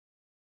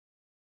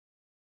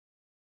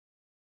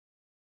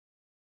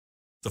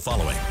The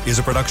following is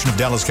a production of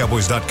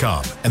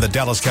DallasCowboys.com and the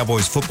Dallas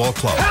Cowboys Football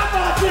Club. How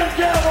about them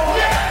Cowboys?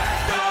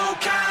 Yeah! Go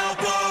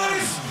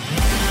Cowboys!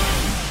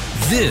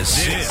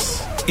 This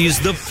is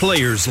the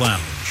Players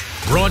Lounge,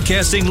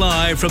 broadcasting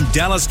live from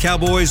Dallas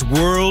Cowboys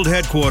World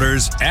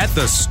Headquarters at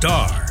the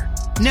Star.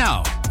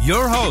 Now,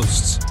 your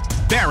hosts,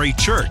 Barry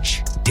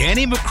Church,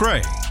 Danny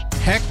McCray,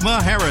 Heckma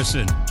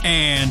Harrison,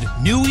 and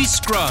Newy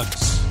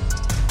Scruggs.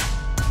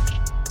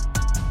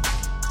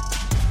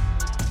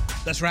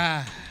 That's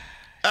right.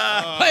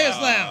 Players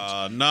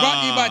Lounge.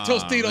 Brought to you by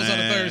Tostitos on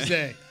a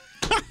Thursday.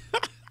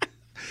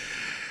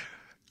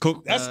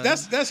 Cool.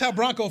 That's how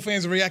Bronco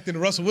fans are reacting to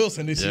Russell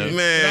Wilson this year.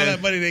 Man. All that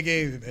money they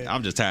gave him. Man.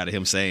 I'm just tired of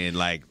him saying,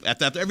 like,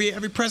 after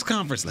every press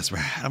conference, let's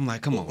ride. I'm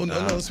like, come on. No,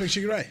 let's make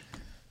sure you're right.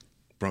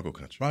 Bronco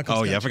country. Broncos Oh,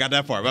 country. yeah, I forgot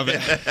that part. My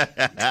bad.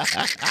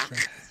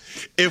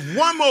 If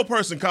one more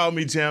person called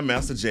me Jam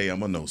Master Jay, I'm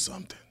going to know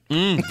something.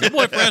 That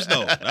boy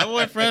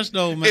fresh,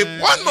 though. Man.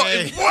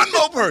 If one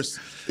more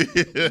person.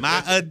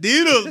 My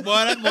Adidas,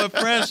 boy. That boy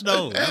fresh,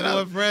 though. That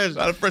boy fresh.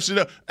 Gotta freshen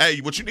it up.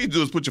 Hey, what you need to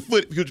do is put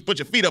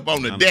your feet up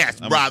on the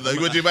desk, brother.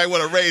 You might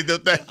want to raise the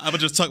thing. I'm going to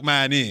just tuck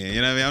mine in.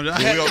 You know what I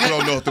mean? We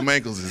don't know if the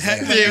ankles is.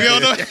 Yeah, we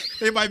don't know.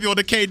 They might be on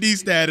the KD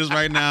status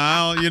right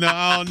now.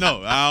 I don't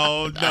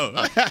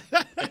know.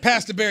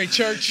 Pastor Barry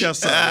Church. Yes,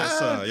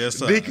 sir.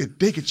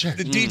 Deacon Church.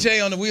 The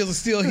DJ on the wheels is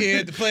still here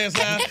at the Players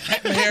Lounge.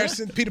 Heckma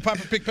Harrison, Peter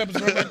Piper, Pick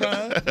Peppers, Run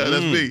Brown.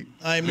 That's me.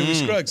 I am Newy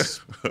Scruggs.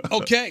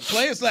 Okay,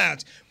 Players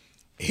Lounge.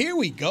 Here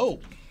we go.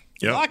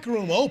 Yep. Locker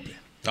room open.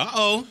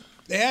 Uh-oh.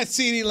 They had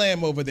CeeDee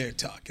Lamb over there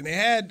talking. They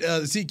had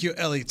Ezekiel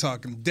Elliott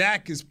talking.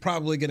 Dak is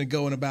probably going to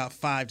go in about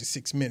 5 to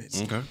 6 minutes.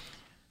 Okay.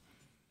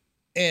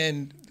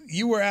 And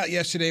you were out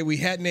yesterday. We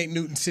had Nate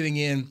Newton sitting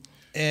in,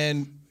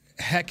 and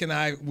Heck and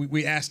I,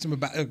 we asked him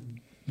about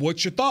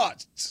what's your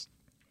thoughts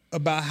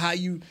about how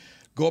you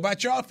go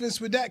about your offense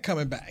with Dak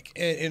coming back,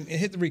 and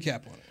hit the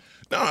recap on it.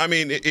 No, I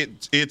mean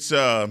it's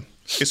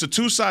a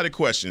two-sided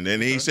question,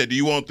 and he said, "Do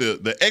you want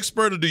the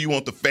expert or do you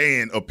want the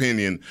fan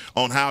opinion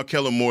on how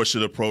Kellen Moore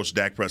should approach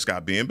Dak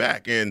Prescott being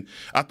back?" And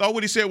I thought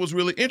what he said was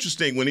really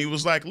interesting when he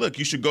was like, "Look,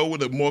 you should go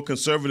with a more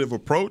conservative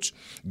approach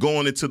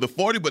going into the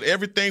 40, but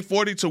everything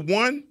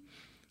 40-1,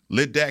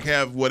 let Dak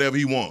have whatever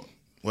he want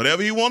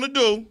to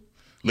do,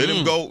 let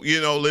him go,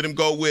 let him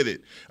go with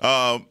it."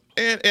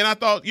 And I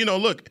thought,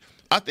 look,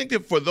 I think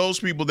that for those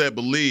people that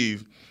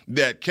believe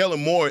that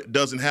Kellen Moore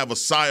doesn't have a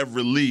sigh of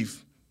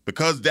relief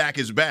because Dak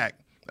is back,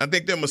 I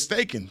think they're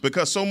mistaken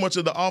because so much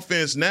of the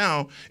offense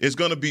now is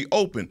going to be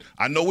open.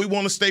 I know we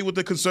want to stay with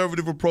the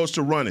conservative approach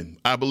to running.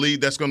 I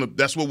believe that's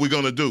what we're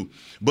going to do.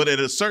 But at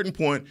a certain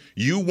point,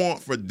 you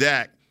want for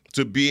Dak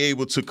to be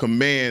able to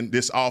command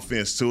this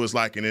offense to his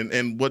liking.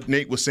 And what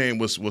Nate was saying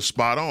was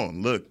spot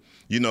on. Look,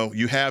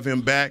 you have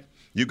him back.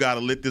 You got to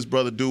let this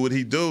brother do what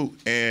he do.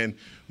 And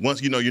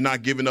once, you're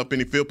not giving up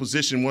any field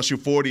position. Once you're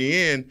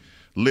 40 in,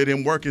 let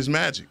him work his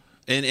magic.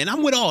 And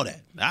I'm with all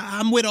that.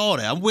 I'm with all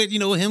that. I'm with,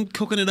 him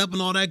cooking it up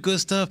and all that good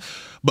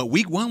stuff. But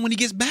week one, when he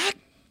gets back,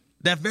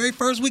 that very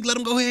first week, let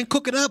him go ahead and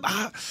cook it up.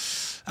 I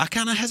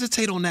kind of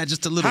hesitate on that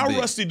just a little bit.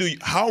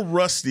 How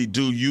rusty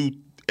do you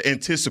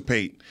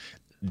anticipate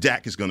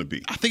Dak is going to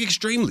be? I think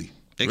extremely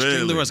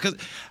Really? rusty.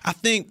 Because I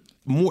think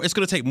it's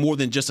going to take more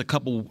than just a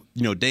couple,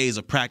 days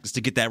of practice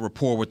to get that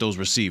rapport with those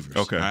receivers.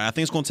 Okay. All right? I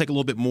think it's going to take a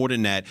little bit more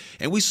than that.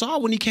 And we saw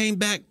when he came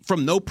back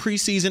from no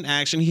preseason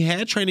action, he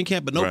had training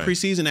camp, but no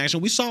preseason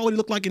action. We saw what he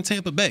looked like in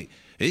Tampa Bay.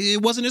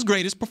 It wasn't his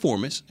greatest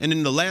performance. And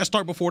then the last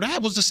start before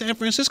that was the San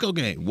Francisco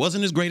game.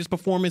 Wasn't his greatest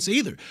performance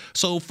either.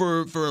 So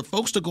for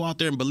folks to go out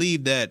there and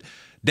believe that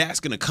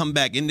Dak's going to come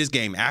back in this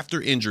game after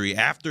injury,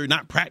 after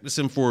not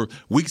practicing for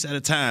weeks at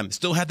a time,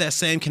 still have that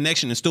same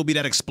connection and still be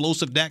that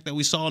explosive Dak that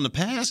we saw in the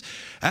past,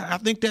 I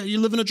think that you're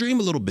living a dream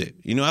a little bit.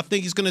 I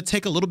think it's going to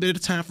take a little bit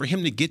of time for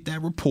him to get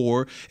that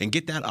rapport and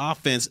get that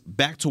offense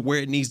back to where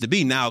it needs to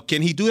be. Now,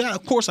 can he do that?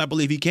 Of course, I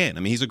believe he can. I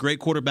mean, he's a great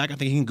quarterback. I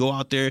think he can go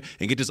out there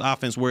and get this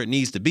offense where it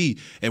needs to be.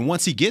 And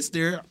once he gets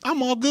there,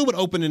 I'm all good with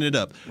opening it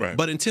up. Right.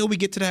 But until we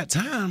get to that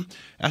time,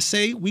 I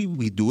say we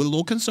do it a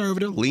little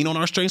conservative, lean on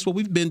our strengths, what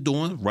we've been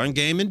doing, run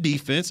game and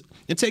defense,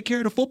 and take care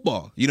of the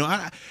football.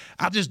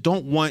 I just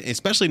don't want,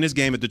 especially in this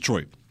game at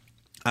Detroit,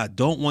 I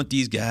don't want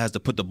these guys to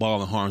put the ball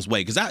in harm's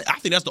way because I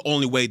think that's the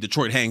only way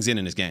Detroit hangs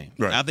in this game.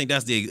 Right. I think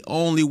that's the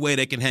only way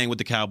they can hang with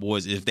the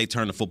Cowboys if they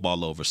turn the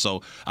football over.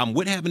 So I'm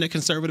with having a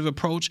conservative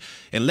approach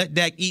and let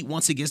Dak eat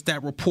once he gets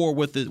that rapport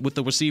with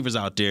the receivers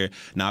out there.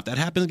 Now, if that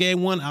happens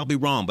game one, I'll be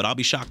wrong, but I'll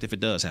be shocked if it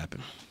does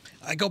happen.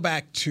 I go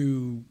back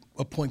to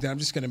a point that I'm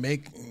just going to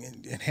make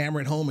and hammer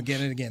it home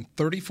again and again.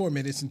 34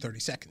 minutes and 30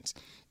 seconds.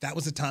 That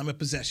was the time of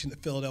possession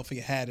that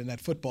Philadelphia had in that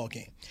football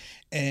game.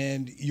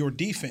 And your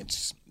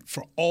defense,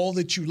 for all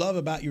that you love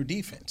about your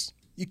defense,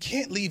 you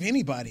can't leave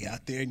anybody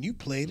out there, and you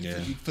played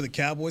for the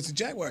Cowboys and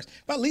Jaguars.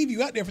 If I leave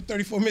you out there for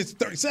 34 minutes and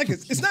 30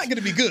 seconds, it's not going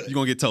to be good. You're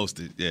going to get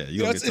toasted. Yeah,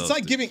 it's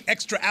like giving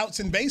extra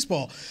outs in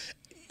baseball.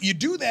 You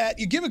do that,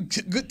 you give a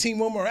good team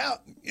one more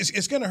out,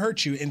 it's going to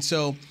hurt you. And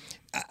so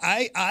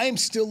I am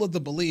still of the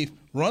belief,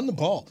 run the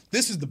ball.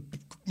 This is the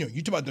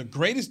you talk about the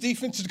greatest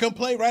defense to come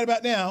play right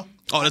about now.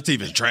 Oh, this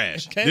defense is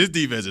trash. Okay. This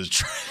defense is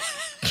trash.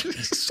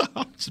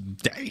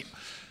 Damn.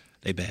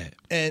 They bad.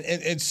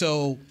 And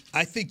so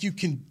I think you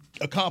can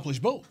accomplish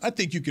both. I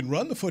think you can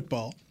run the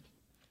football,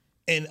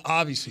 and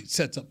obviously it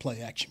sets up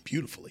play action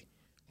beautifully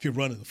if you're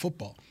running the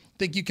football. I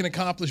think you can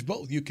accomplish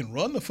both. You can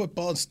run the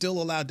football and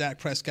still allow Dak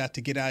Prescott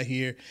to get out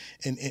here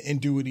and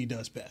do what he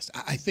does best.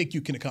 I think you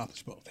can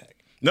accomplish both, Hank.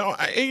 No,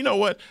 you know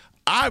what?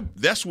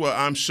 That's where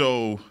I'm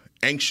so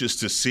anxious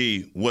to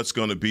see what's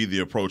going to be the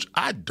approach.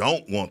 I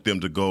don't want them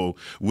to go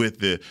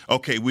with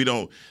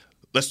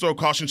let's throw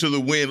caution to the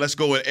wind. Let's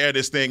go and air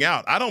this thing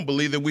out. I don't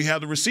believe that we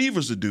have the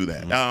receivers to do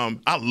that.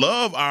 I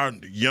love our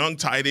young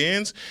tight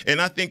ends, and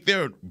I think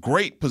they're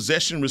great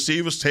possession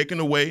receivers,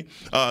 taking away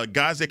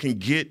guys that can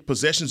get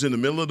possessions in the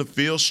middle of the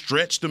field,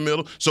 stretch the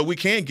middle, so we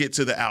can get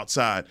to the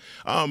outside.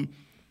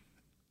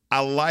 I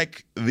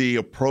like the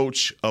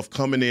approach of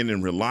coming in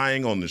and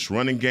relying on this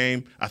running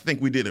game. I think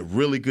we did a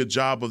really good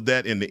job of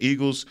that in the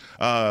Eagles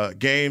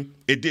game.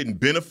 It didn't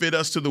benefit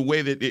us to the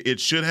way that it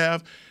should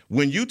have.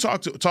 When you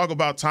talk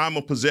about time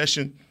of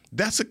possession,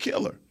 that's a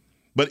killer.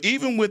 But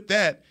even with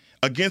that,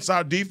 against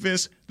our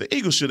defense, the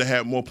Eagles should have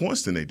had more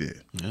points than they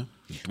did. Yeah,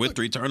 with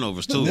 3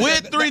 turnovers too.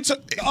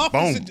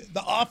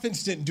 The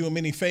offense didn't do them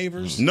any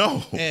favors.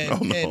 No.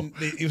 And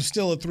it was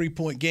still a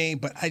 3-point game.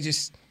 But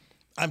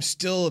I'm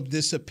still of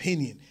this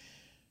opinion.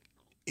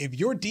 If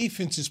your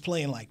defense is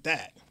playing like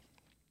that,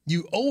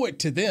 you owe it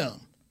to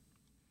them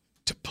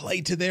to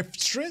play to their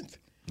strength.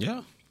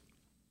 Yeah.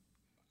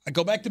 I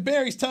go back to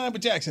Barry's time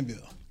with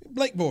Jacksonville.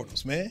 Blake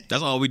Bortles, man.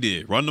 That's all we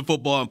did. Run the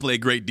football and play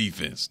great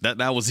defense. That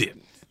was it.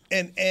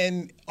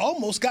 And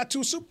almost got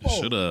to a Super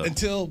Bowl. Should've.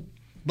 Until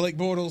Blake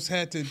Bortles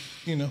had to,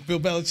 Bill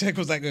Belichick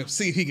was like,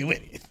 see if he can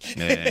win it.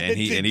 Yeah,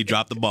 and he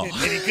dropped the ball. And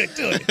he couldn't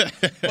do it.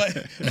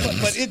 But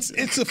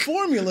it's a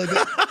formula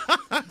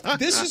that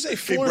this is a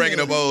formula. Keep bringing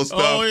up old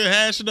stuff. Oh, you're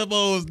hashing up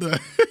old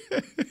stuff.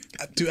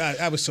 Dude,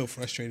 I was so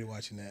frustrated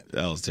watching that.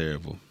 That was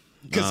terrible.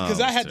 Because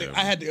I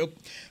had to.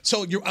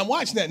 So I'm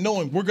watching that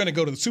knowing we're going to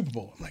go to the Super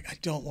Bowl. I'm like, I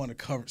don't want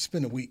to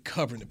spend a week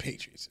covering the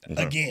Patriots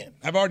again.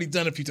 I've already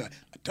done it a few times.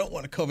 I don't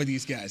want to cover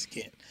these guys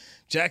again.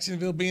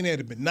 Jacksonville being there would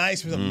have been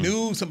nice. Something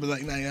new, something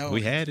like that.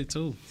 We had it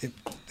too.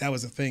 That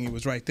was the thing. It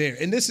was right there.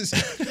 And this is,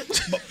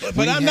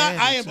 but I'm not.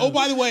 I am. Oh,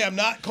 by the way, I'm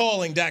not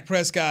calling Dak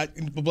Prescott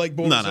and Blake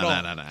Bortles at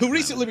all. Who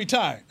recently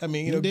retired. I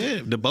mean, he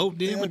did. The boat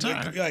did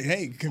retire.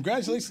 Hey,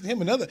 congratulations to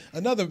him.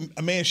 Another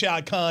man,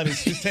 Shad Khan, is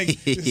sending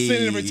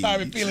him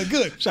retirement, feeling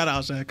good. Shout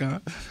out Shad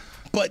Khan.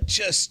 But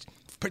just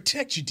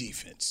protect your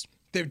defense.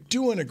 They're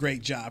doing a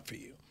great job for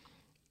you.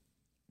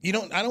 I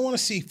don't want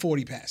to see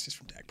 40 passes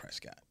from Dak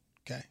Prescott.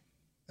 Okay.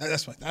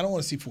 That's fine. I don't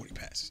want to see 40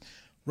 passes.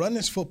 Run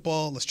this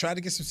football. Let's try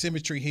to get some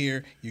symmetry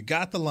here. You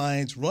got the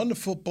lines. Run the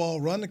football.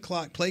 Run the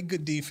clock. Play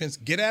good defense.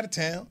 Get out of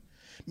town.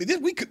 I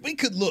mean, we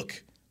could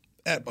look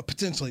at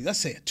potentially, let's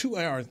say, a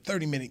 2-hour and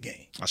 30-minute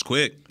game. That's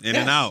quick. In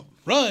and out.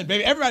 Run,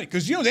 baby. Everybody,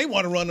 because they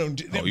want to run on.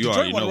 Oh, you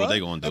already know what they're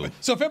going to do.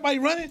 So if everybody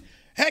running,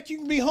 heck, you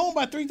can be home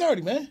by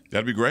 3:30, man.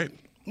 That'd be great.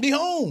 Be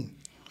home.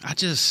 I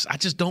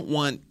just don't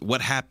want what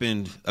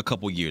happened a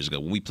couple years ago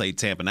when we played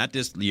Tampa, not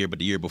this year, but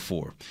the year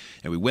before.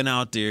 And we went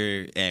out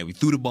there and we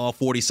threw the ball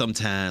 40-some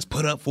times,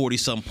 put up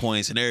 40-some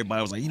points, and everybody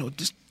was like,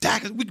 just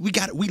Dak, we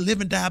got it. We live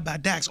and die by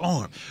Dak's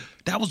arm.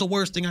 That was the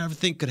worst thing I ever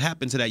think could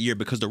happen to that year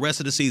because the rest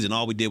of the season,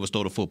 all we did was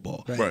throw the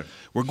football. Right.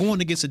 We're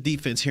going against a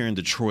defense here in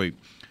Detroit.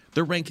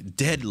 They're ranked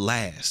dead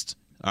last,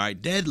 all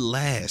right, dead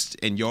last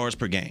in yards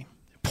per game,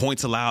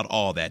 points allowed,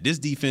 all that. This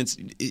defense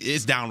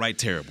is downright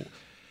terrible.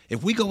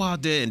 If we go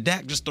out there and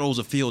Dak just throws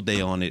a field day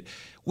on it,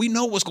 we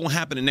know what's going to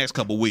happen in the next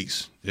couple of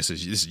weeks. This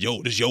is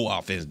your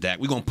offense, Dak.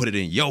 We're going to put it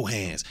in your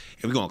hands.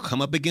 And we're going to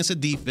come up against a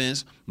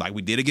defense like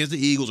we did against the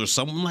Eagles or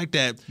something like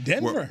that.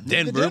 Denver.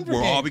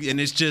 And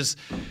it's just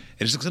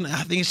I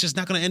think it's just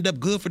not going to end up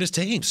good for this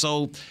team.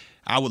 So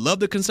I would love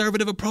the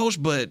conservative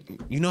approach, but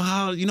you know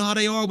how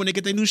they are when they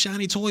get their new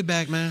shiny toy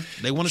back, man.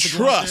 They want us to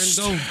go out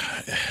there and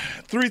go.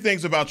 3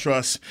 things about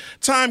trust: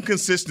 time,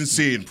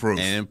 consistency, and proof.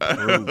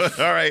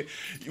 All right,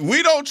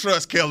 we don't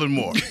trust Kellen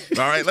Moore.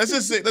 All right,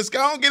 let's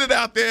go and get it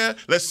out there.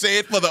 Let's say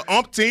it for the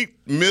umpteenth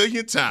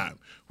millionth time.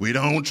 We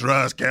don't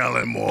trust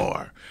Kellen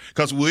Moore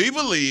because we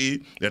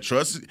believe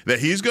that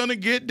he's going to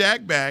get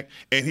Dak back,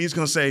 and he's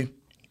going to say,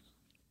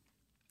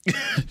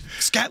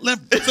 Scott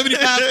left 75.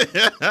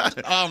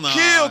 Oh, no.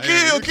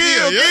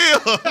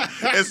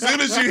 Kill. As soon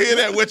as you hear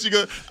that, what you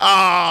go,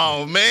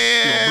 oh,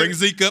 man. Bring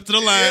Zeke up to the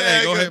line.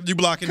 Hey, go ahead. You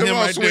blocking him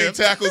right there. Come on, swing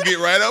tackle. Get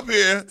right up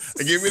here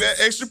and give me that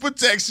extra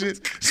protection.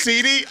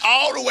 CD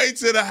all the way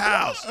to the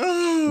house.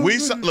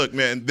 Look,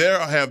 man, there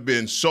have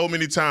been so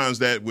many times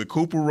that when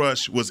Cooper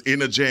Rush was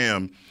in a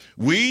jam,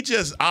 we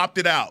just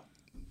opted out.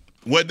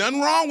 Wasn't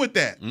nothing wrong with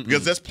that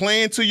because that's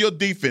playing to your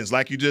defense,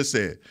 like you just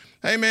said.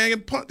 Hey, man,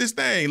 punt this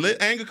thing.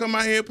 Let Anger come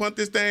out here, punt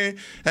this thing.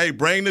 Hey,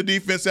 bring the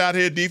defense out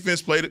here.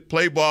 Defense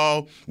play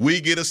ball. We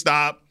get a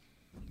stop.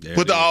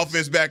 Put the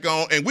offense back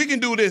on. And we can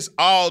do this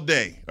all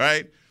day,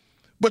 right?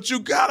 But you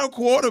got a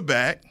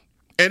quarterback,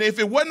 And if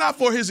it were not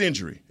for his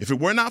injury,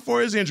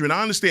 and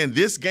I understand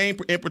this game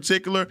in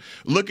particular,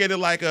 look at it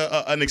like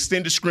an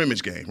extended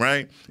scrimmage game,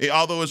 right?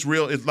 Although it's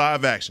real, it's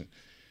live action.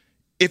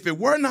 If it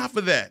were not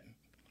for that,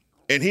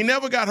 and he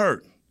never got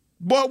hurt,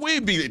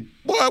 we'd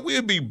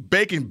be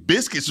baking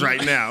biscuits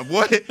right now.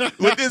 Boy,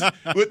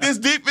 with this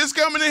defense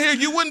coming in here,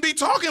 you wouldn't be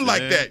talking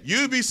like that.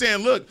 You'd be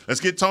saying, look, let's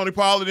get Tony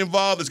Pollard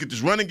involved. Let's get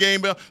this running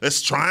game.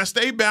 Let's try and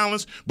stay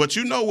balanced. But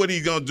you know what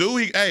he's going to do.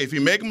 If he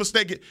make a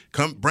mistake,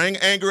 come bring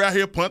anger out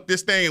here, punt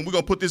this thing, and we're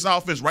going to put this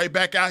offense right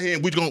back out here,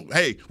 and we're going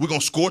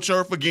to scorch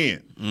earth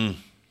again.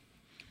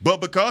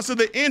 But because of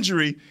the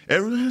injury,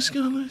 everyone's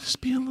going to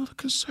be a little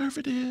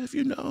conservative,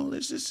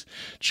 Let's just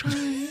try,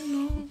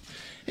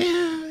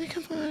 Yeah,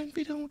 come on,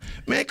 we don't.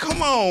 Man,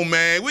 come on,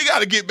 man. We got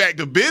to get back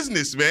to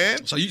business,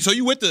 man. So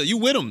you with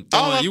him?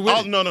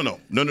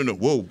 No.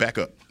 Whoa, back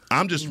up.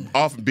 I'm just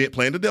off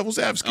playing the devil's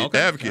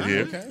advocate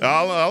here. Okay.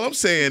 All I'm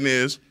saying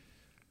is,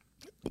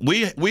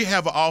 we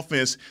have an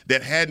offense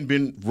that hadn't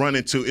been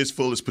running to its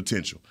fullest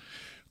potential.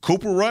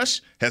 Cooper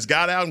Rush has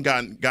got out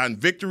and gotten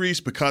victories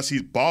because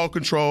he's ball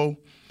control.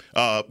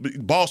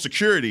 Ball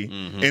security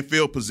and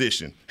field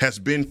position has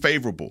been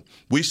favorable.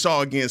 We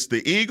saw against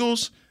the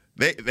Eagles.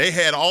 They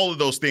had all of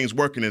those things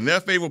working in their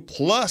favor,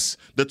 plus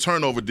the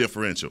turnover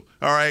differential.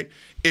 All right?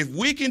 If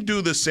we can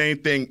do the same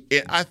thing,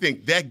 I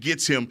think that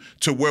gets him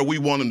to where we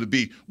want him to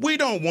be. We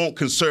don't want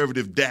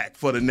conservative Dak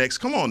for the next –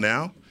 come on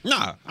now.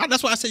 Nah,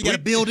 that's why I say you got to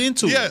build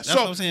into it. Yeah, that's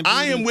what I'm saying,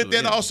 I am with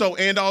that also.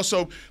 And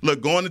also,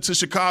 look, going into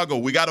Chicago,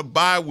 we got a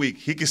bye week.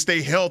 He can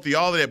stay healthy,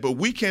 all of that. But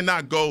we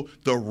cannot go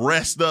the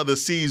rest of the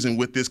season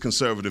with this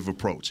conservative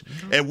approach.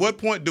 At what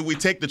point do we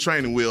take the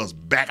training wheels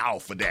back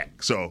off of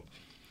Dak? So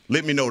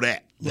let me know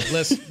that.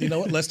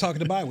 Let's talk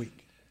the bye week.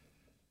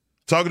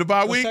 Talking the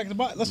bye week?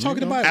 Let's talk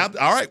the bye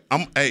week. All right.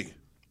 I'm going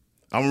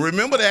to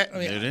remember that.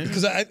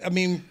 Because,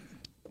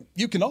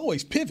 you can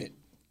always pivot.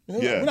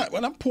 We're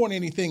not pouring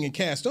anything in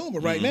cast over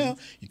right now.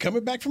 You're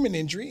coming back from an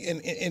injury,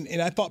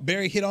 and I thought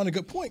Barry hit on a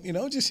good point.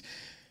 Just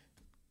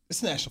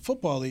it's National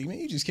Football League, man.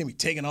 You just can't be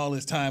taking all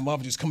this time off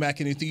and just come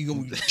back and think you're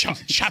gonna be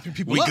chopping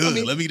people up.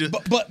 Good. Let me do.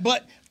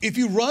 But if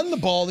you run the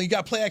ball and you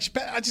got play action,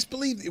 I just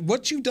believe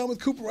what you've done with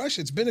Cooper Rush.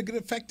 It's been a good,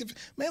 effective.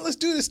 Man, let's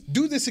do this.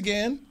 Do this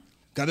again.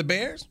 Got the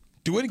Bears.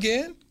 Do it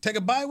again. Take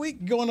a bye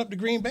week. Going up to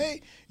Green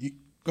Bay.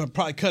 Gonna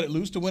probably cut it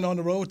loose to win on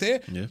the road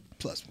there. Yeah.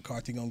 Plus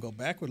McCarthy gonna go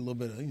back with a little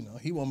bit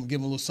of, he want to give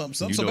him a little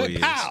something. So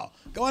pow,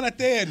 going out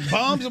there and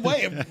bombs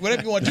away,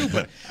 whatever you want to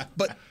do.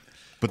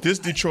 But this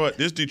Detroit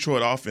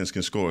offense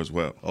can score as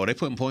well. Oh, they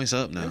putting points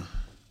up now.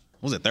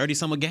 Was it 30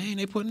 some a game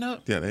they putting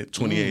up? Yeah, they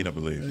 28, I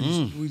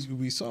believe.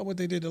 We saw what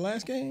they did the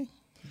last game.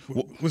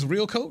 Was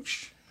real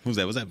coach. Who's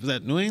that? Was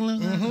that New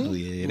England? Oh,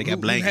 yeah, they got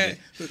blanketed.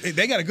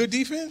 They got a good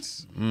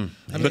defense.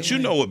 But you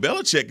know what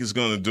Belichick is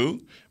going to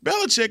do?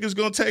 Belichick is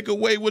going to take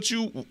away what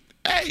you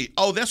 –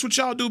 that's what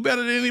y'all do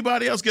better than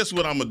anybody else. Guess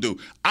what I'm going to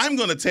do? I'm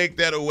going to take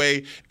that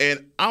away,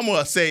 and I'm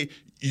going to say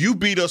you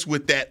beat us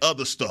with that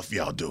other stuff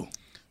y'all do.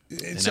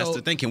 And that's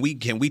the thing. Can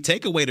we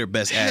take away their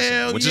best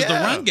asset, which is the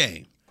run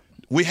game?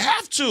 We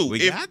have to.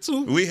 We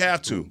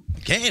have to.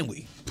 Can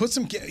we? Put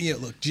some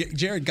look,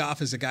 Jared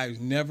Goff is a guy who's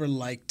never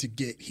liked to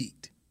get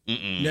heat.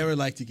 Never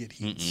like to get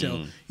heat.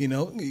 So,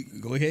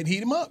 go ahead and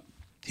heat him up.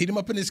 Heat him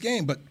up in this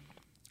game. But,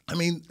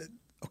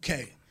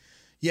 okay.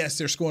 Yes,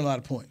 they're scoring a lot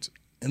of points.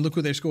 And look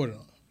who they scored it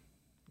on.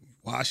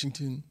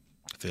 Washington.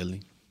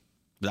 Philly.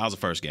 That was the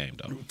first game,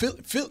 though.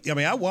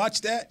 Philly, I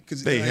watched that.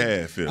 Because they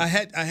had Philly. I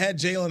had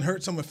Jalen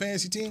Hurts on my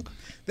fantasy team.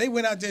 They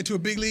went out there to a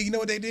big league. You know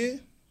what they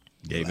did?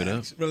 Gave it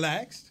up.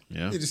 Relaxed.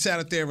 Yeah. They just sat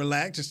out there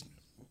relaxed.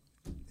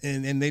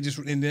 And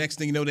the next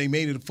thing you know, they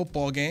made it a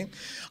football game.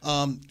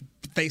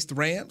 Faced the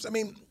Rams.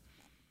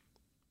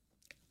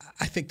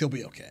 I think they'll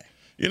be okay.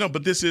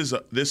 But this is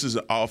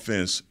an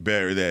offense,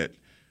 Barry, that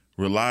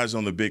relies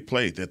on the big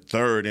play. They're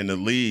third in the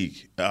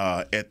league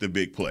at the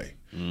big play.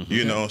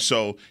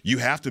 So you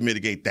have to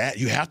mitigate that.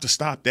 You have to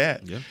stop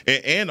that. Yeah.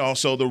 And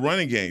also the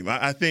running game.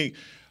 I think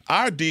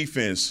our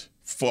defense,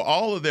 for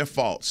all of their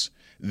faults,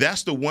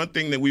 that's the one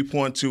thing that we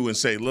point to and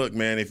say, look,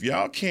 man, if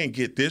y'all can't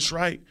get this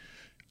right,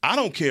 I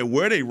don't care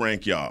where they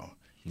rank y'all.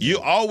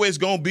 You're always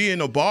going to be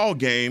in a ball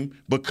game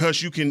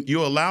because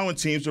you're allowing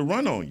teams to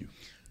run on you.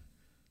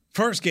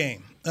 First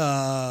game,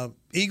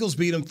 Eagles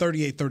beat them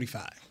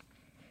 38-35.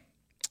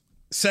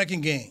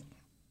 Second game,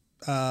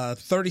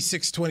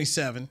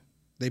 36-27,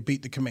 they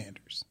beat the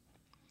Commanders.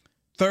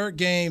 Third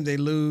game, they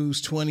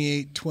lose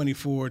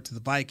 28-24 to the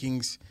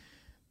Vikings.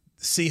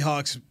 The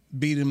Seahawks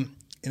beat them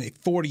in a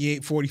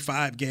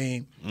 48-45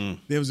 game.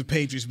 There was the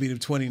Patriots beat them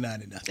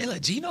 29-0. They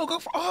let Geno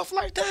go off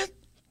like that?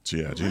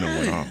 Yeah, Geno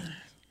went off.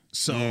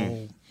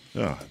 So,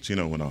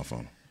 Geno went off on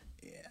them.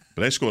 Yeah.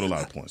 But they scored a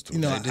lot of points,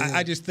 too.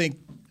 I just think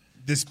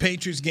this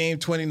Patriots game,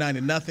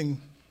 29-0,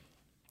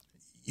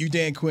 you,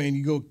 Dan Quinn,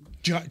 you go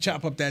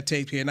chop up that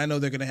tape here, and I know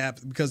they're going to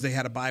have, because they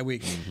had a bye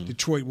week,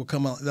 Detroit will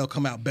come out. They'll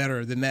come out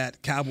better than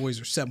that. Cowboys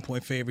are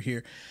 7-point favorite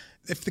here.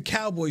 If the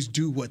Cowboys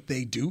do what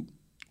they do,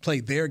 play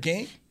their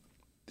game,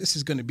 this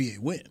is going to be a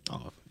win.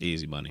 Oh,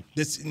 easy money.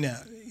 Now,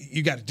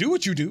 you got to do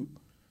what you do.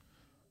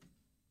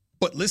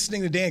 But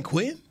listening to Dan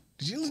Quinn,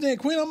 did you listen to Dan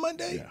Quinn on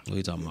Monday? Yeah. What are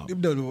you talking about?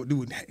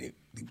 Dude,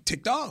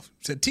 ticked off.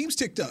 Said teams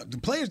ticked up. The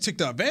players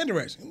ticked off. Van Der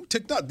Esch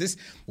ticked up. This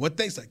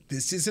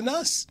isn't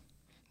us.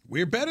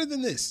 We're better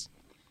than this.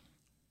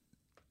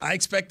 I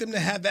expect them to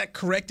have that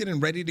corrected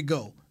and ready to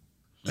go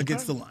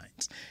against the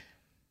Lions.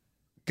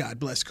 God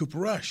bless Cooper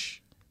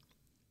Rush.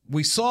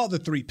 We saw the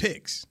 3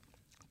 picks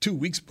 2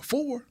 weeks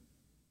before.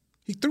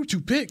 He threw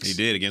 2 picks. He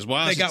did against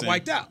Washington. They got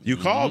wiped out. You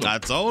called him. I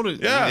told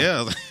it.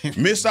 Yeah.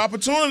 Missed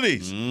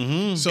opportunities.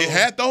 So It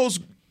had those.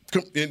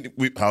 Okay. Hey,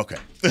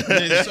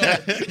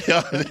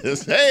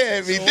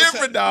 it'd be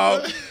different,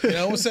 dog. You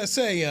know, what's that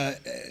say?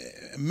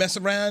 Mess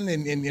around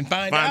and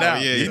find Find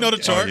out. Yeah, you know the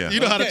chart. yeah. You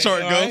know how the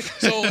chart all goes. right.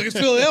 So against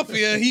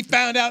Philadelphia, he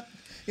found out.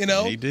 You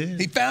know, He did.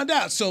 He found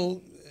out.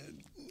 So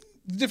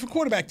different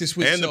quarterback this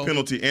week. And so,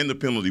 the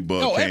penalty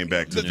bug came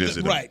back to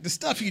visit him. Right, the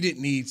stuff you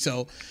didn't need.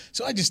 So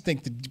I just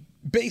think that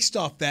based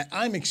off that,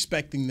 I'm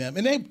expecting them,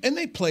 and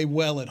they play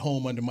well at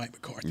home under Mike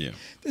McCarthy. Yeah.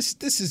 This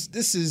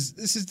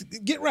is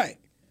get right.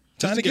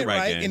 Trying to get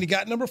right, game. and you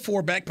got number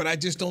 4 back, but I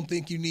just don't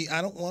think you need.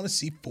 I don't want to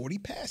see 40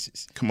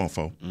 passes. Come on,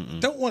 Fo.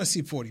 Don't want to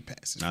see 40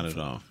 passes. Not at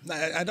all.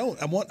 I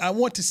don't. I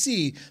want to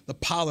see the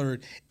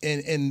Pollard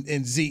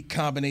and Zeke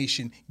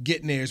combination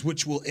getting theirs,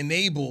 which will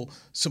enable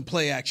some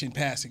play action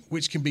passing,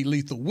 which can be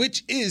lethal.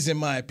 Which is, in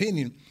my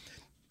opinion,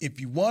 if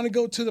you want to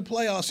go to the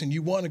playoffs and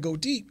you want to go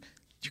deep,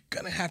 you're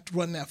gonna have to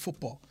run that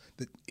football.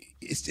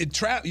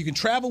 You can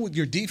travel with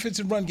your defense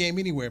and run game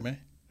anywhere, man.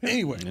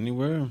 Anywhere.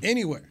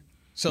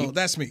 So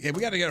that's me. Hey, we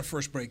got to get our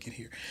first break in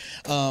here.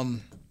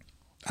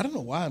 I don't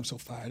know why I'm so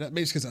fired up.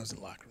 Maybe it's because I was in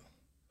the locker room.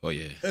 Oh,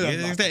 yeah.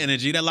 It's that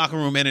energy, that locker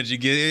room energy.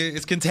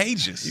 It's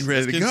contagious. You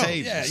ready to go?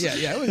 Yeah.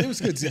 It was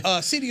good.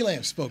 CeeDee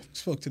Lamb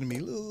spoke to me.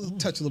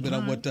 Touch a little bit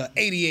on what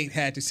 88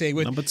 had to say.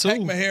 With Number 2.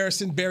 Heckma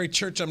Harrison, Barry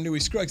Church, I'm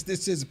Newey Scruggs.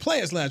 This is the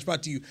Players Lounge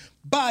brought to you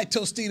by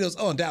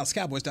Tostitos on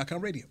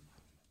DallasCowboys.com radio.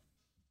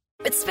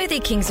 With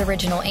Smoothie King's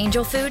original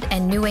Angel Food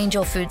and new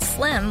Angel Food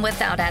Slim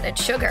without added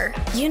sugar,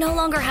 you no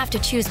longer have to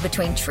choose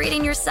between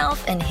treating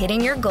yourself and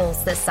hitting your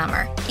goals this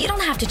summer. You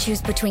don't have to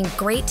choose between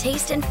great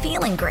taste and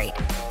feeling great.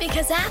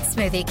 Because at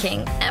Smoothie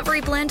King,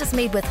 every blend is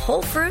made with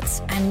whole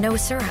fruits and no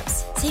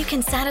syrups, so you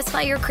can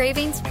satisfy your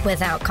cravings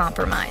without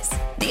compromise.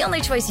 The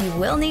only choice you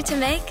will need to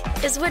make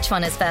is which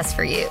one is best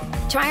for you.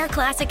 Try our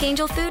classic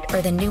Angel Food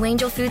or the new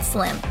Angel Food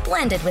Slim,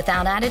 blended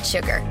without added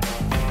sugar.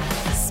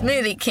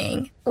 Smoothie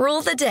King.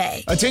 Rule the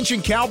day.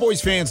 Attention Cowboys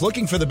fans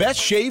looking for the best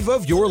shave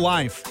of your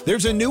life.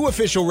 There's a new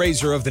official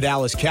razor of the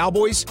Dallas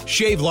Cowboys,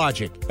 Shave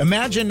Logic.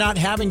 Imagine not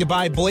having to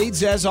buy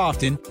blades as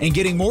often and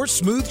getting more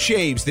smooth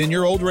shaves than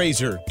your old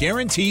razor,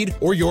 guaranteed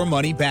or your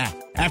money back.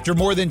 After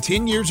more than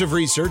 10 years of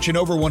research and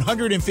over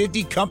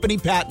 150 company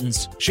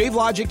patents,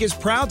 ShaveLogic is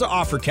proud to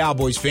offer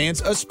Cowboys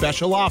fans a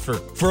special offer.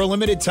 For a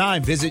limited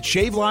time, visit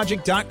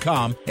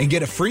ShaveLogic.com and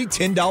get a free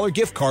 $10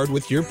 gift card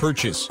with your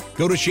purchase.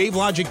 Go to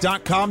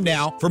ShaveLogic.com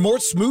now for more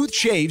smooth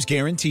shaves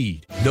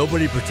guaranteed.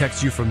 Nobody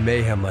protects you from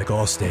mayhem like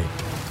Allstate.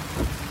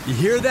 You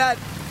hear that?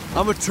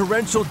 I'm a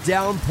torrential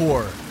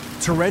downpour.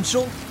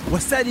 Torrential?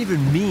 What's that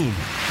even mean?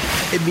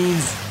 It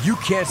means you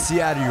can't see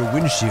out of your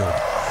windshield.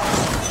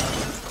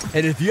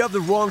 And if you have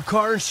the wrong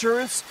car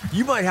insurance,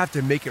 you might have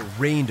to make it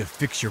rain to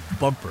fix your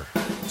bumper.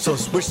 So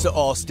switch to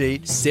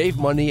Allstate, save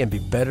money, and be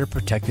better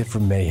protected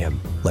from mayhem,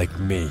 like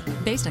me.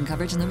 Based on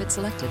coverage and limits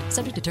selected.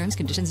 Subject to terms,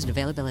 conditions, and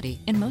availability.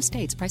 In most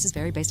states, prices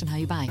vary based on how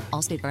you buy.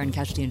 Allstate Bar and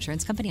Casualty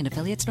Insurance Company and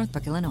affiliates,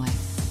 Northbrook, Illinois.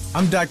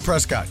 I'm Dak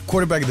Prescott,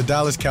 quarterback of the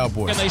Dallas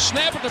Cowboys. And they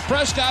snap it to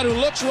Prescott, who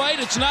looks right.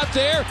 It's not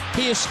there.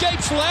 He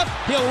escapes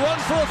left. He'll run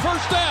for a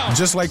first down.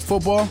 Just like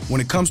football, when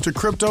it comes to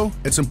crypto,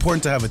 it's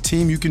important to have a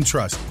team you can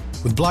trust.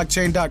 With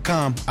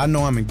Blockchain.com, I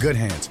know I'm in good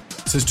hands.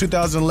 Since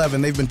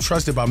 2011, they've been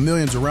trusted by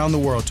millions around the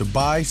world to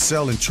buy,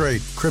 sell, and trade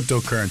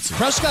cryptocurrency.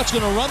 Prescott's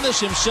going to run this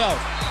himself.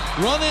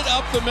 Run it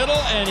up the middle,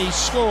 and he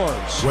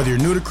scores. Whether you're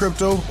new to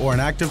crypto or an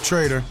active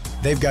trader,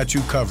 they've got you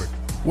covered.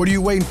 What are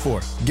you waiting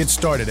for? Get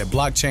started at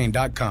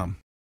Blockchain.com.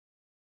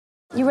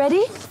 You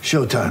ready?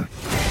 Showtime.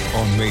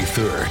 On May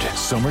 3rd,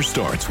 summer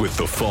starts with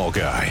The Fall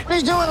Guy.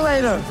 Let's do it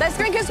later. Let's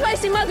drink a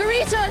spicy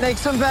margarita. Make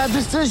some bad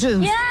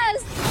decisions.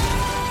 Yes.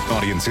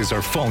 Audiences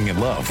are falling in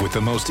love with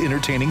the most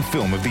entertaining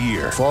film of the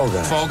year. Fall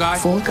Guy. Fall Guy?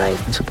 Fall Guy.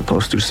 That's what the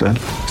poster said.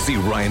 See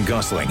Ryan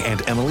Gosling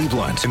and Emily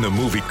Blunt in the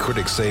movie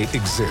critics say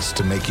exists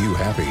to make you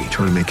happy.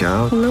 Trying to make it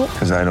out? Nope.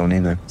 Because I don't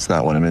either. It's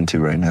not what I'm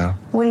into right now.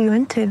 What are you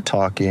into?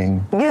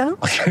 Talking. Yeah.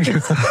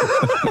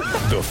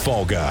 The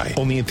Fall Guy.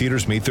 Only in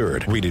theaters May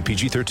 3rd. Rated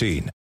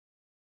PG-13.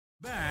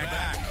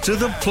 Back to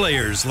the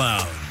Players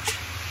Lounge.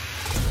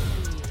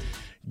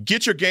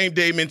 Get your game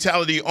day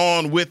mentality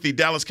on with the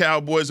Dallas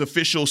Cowboys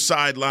official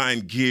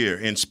sideline gear.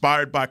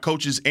 Inspired by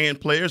coaches and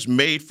players,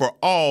 made for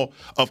all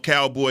of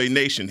Cowboy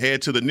Nation.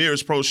 Head to the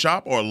nearest pro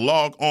shop or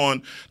log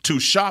on to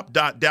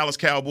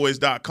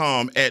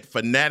shop.dallascowboys.com at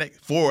Fanatic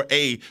for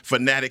a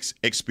Fanatics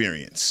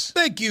experience.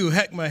 Thank you,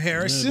 Heckma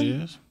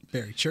Harrison.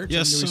 Barry Church,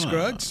 Yes, and Newey sir.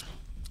 Scruggs.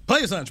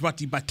 Players Lounge brought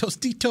to you by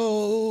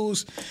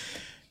Tostitos.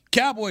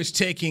 Cowboys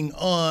taking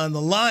on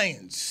the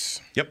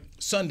Lions. Yep.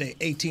 Sunday,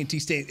 AT&T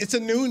Stadium. It's a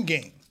noon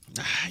game.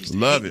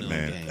 Love it,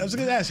 man. I was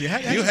going to ask you.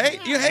 You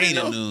hate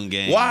a noon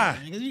game. Why?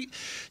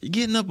 You're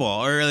getting up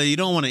all early. You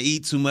don't want to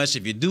eat too much.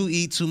 If you do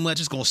eat too much,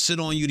 it's going to sit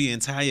on you the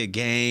entire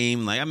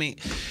game. I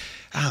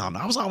don't know.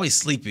 I was always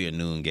sleepy at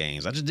noon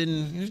games. I just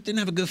didn't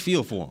have a good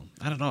feel for them.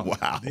 I don't know.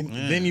 Wow.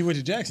 Then you went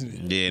to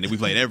Jacksonville. Yeah, and then we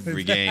played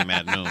every game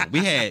at noon. We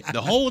had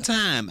the whole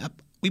time.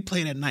 We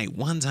played at night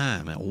one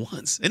time at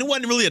once. And it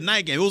wasn't really a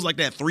night game. It was like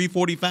that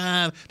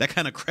 3:45 that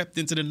kind of crept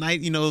into the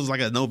night. It was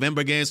like a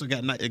November game, so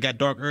it got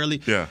dark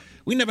early. Yeah.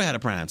 We never had a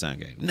primetime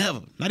game.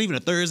 Never. Not even a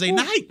Thursday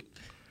night.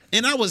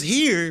 And I was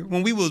here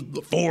when we was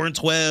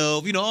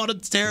 4-12, all the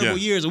terrible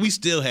years, and we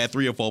still had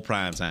 3 or 4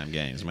 primetime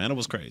games, man. It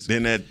was crazy.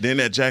 Then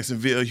that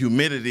Jacksonville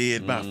humidity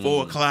at about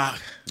 4 o'clock.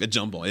 It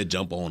jump on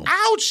them.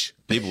 Ouch!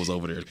 People was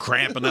over there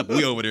cramping up.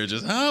 We over there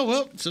just, should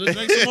have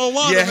drank some more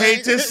water. You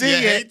hate to see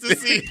it.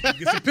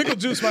 Get some pickle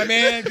juice, my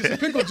man. Get some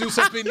pickle juice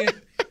up in you.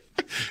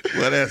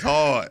 Well, that's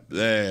hard.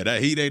 Yeah,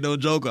 that heat ain't no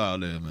joke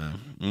out there,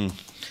 man.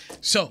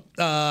 So,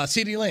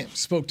 CeeDee Lamb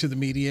spoke to the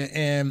media,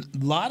 and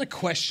a lot of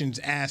questions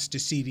asked to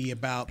CeeDee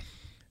about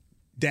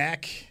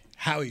Dak,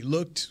 how he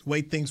looked, the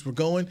way things were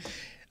going.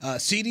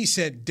 CeeDee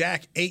said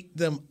Dak ate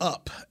them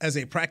up as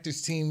a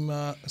practice team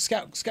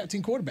scout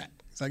team quarterback.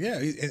 It's like,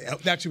 yeah.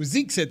 Actually,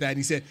 Zeke said that, and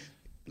he said,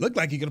 looked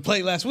like he could have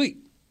played last week.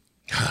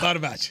 Thought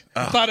about you.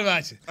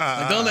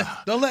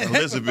 Don't let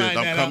Elizabeth, Heckman find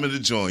I'm coming to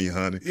join you,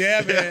 honey.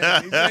 Yeah,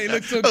 man. He said he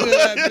looked so good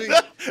last week.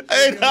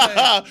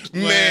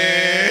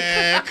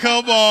 Man,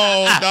 come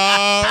on,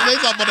 dog. They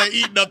talking about they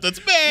eating up the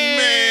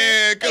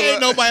man.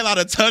 Ain't nobody allowed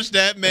to touch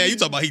that, man. You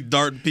talking about he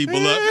darting people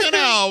up. Man,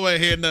 I always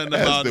hear nothing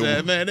about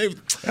that, man.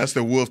 That's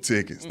the wolf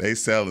tickets. They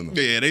selling them.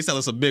 Yeah, they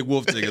selling some big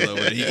wolf tickets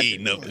over there. He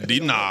eating up the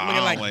D. Nah,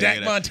 looking like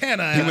Dak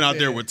Montana. He went out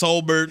there with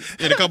Tolbert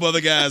and a couple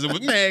other guys.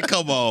 Man,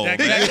 come on.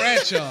 Dak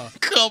Bradshaw.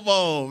 Come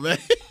on, man.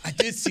 I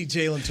did see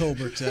Jalen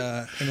Tolbert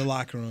in the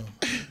locker room.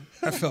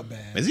 I felt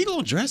bad. Is he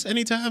going to dress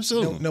anytime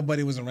soon?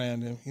 Nobody was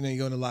around him. You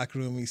go in the locker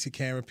room, you see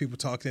camera, people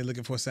talking, they're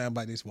looking for a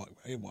soundbite.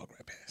 They walk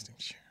right past him.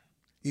 Sure.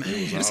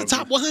 It's a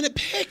top 100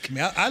 pick. I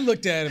mean, I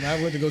looked at him. I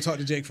went to go talk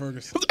to Jake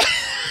Ferguson.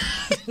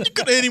 You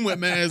could have hit him with,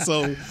 man.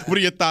 So, what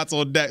are your thoughts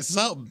on Dak?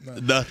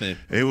 Nothing.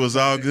 It was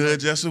all good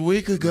just a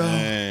week ago.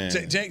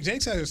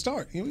 Jake's at the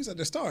start. He's at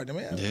the start. I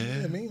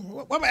mean,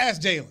 what am I ask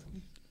Jalen?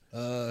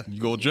 You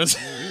go dress,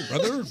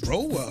 brother,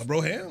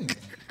 bro, ham.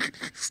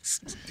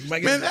 You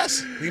might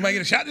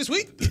get a shot this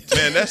week.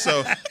 Man, that's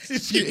so.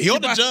 He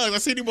on the jugs. I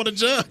seen him on the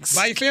jugs.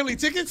 Buy your family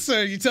tickets,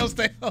 or you tell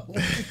stay home.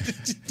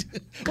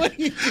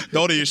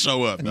 Don't even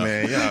show up, no.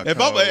 Man. If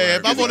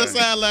I'm on the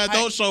sideline,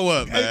 don't show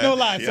up, man. No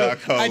lie. So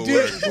I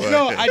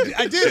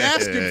did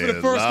ask him for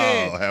the first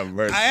game.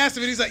 I asked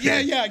him, and he's like, yeah.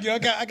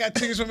 I got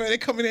tickets from there. They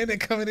coming in.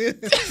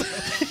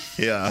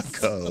 Yeah,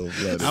 cold.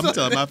 I'm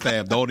telling my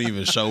fam, don't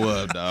even show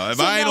up, dog. If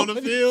I ain't on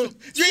the field,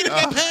 you ain't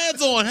got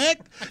pads on,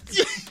 heck.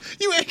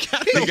 You ain't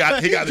got.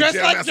 He got a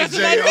Jailmaster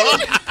J on.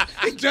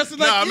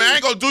 Nah, man, I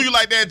ain't gonna do you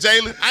like that,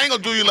 Jalen. I ain't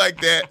gonna do you like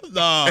that.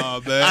 Nah,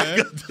 man. I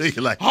ain't gonna do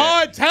you like that.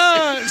 Hard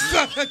times.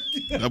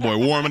 That boy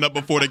warming up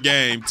before the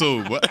game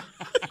too. What?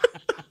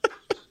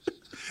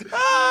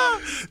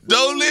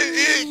 Don't let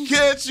it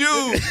catch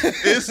you.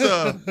 It's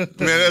man,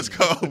 that's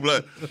cold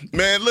blood.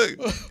 Man, look,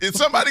 if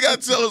somebody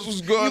got to tell us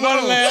what's going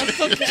on. Laugh.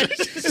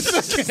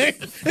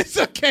 It's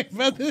okay,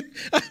 brother.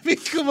 I mean,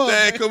 come on.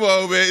 Man, come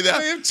on, man.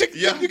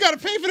 You got to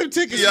pay for them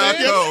tickets, y'all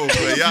man. cold,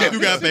 man.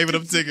 You got to pay for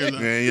them tickets.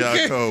 Man,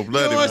 y'all cold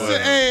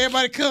blooded. Hey,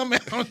 everybody come, man.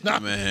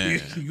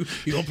 Man.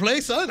 You gonna play,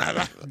 son?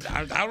 I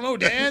don't know,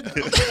 Dad.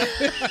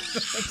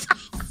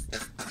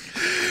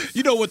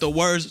 You know what the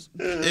worst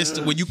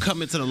is? When you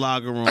come into the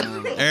locker room,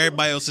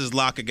 everybody else's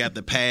locker got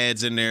the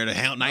pads in there,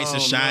 the nice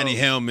and shiny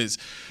helmets,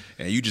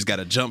 and you just got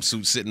a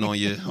jumpsuit sitting on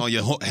your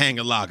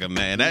hanger locker,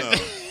 man.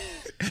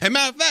 And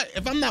matter of fact,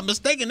 if I'm not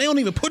mistaken, they don't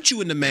even put you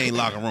in the main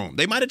locker room.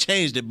 They might have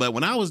changed it, but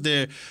when I was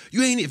there,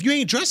 if you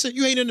ain't dressing,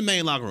 you ain't in the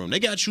main locker room. They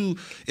got you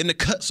in the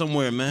cut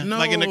somewhere, man. No.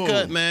 Like in the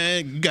cut,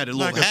 man. You got a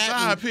little like hat, a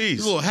side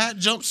piece, little hat,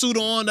 jumpsuit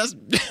on. That's.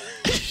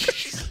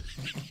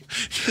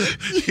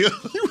 You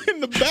in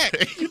the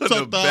back. You tucked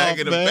the back off,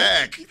 of the man.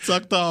 back. You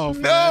tucked off.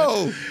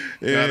 No.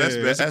 Yeah,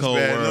 that's a cold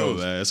bad world,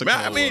 news. man. It's a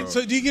Man, cold world.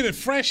 So do you get a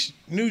fresh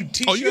new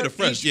T-shirt? Oh, you get a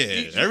fresh,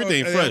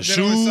 everything fresh. They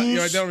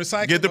Shoes. don't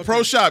recycle. Get the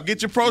Pro Shop.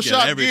 Get your Pro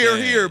Shop gear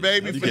here,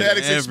 baby. You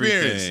Fanatics get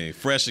experience.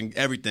 Fresh and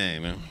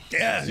everything, man.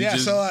 Yeah.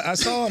 So I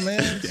saw him,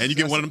 man. And you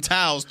get one of them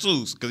towels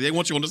too, because they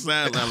want you on the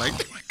sideline. Like,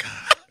 oh my God.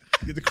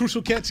 Get the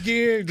Crucial Catch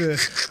gear, the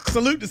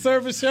salute the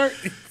service shirt.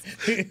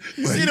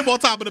 You see them on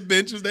top of the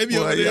benches. They be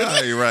over there. Y'all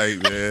ain't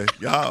right, man.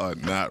 Y'all are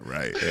not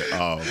right at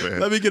all, man.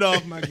 Let me get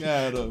off my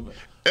guy, though.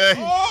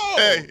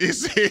 Hey, you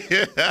see?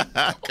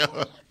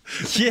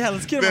 Yeah,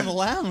 let's get him on the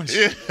lounge.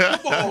 Yeah.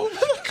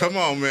 Come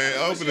on, man.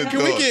 Open the door.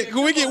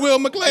 Can we get Will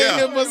McClay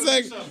here for a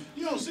second?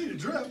 You don't see the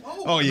drip.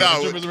 Oh, yeah.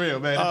 The trip is real,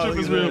 man. The trip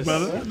is real,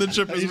 brother. The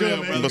trip is real,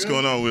 brother. What's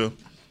going on, Will?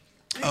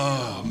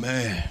 Oh,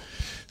 man.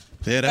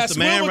 Yeah, that's the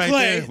man Will right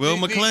McClay, there. Will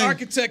McClay. The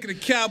architect of the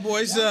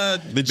Cowboys.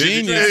 The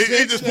genius.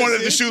 He just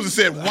pointed at the shoes and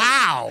said,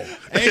 wow.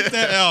 Ain't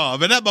that? Oh,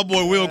 man, that my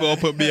boy Will going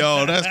to put me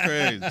on. That's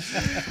crazy.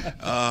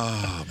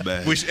 Oh,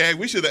 man. We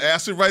should have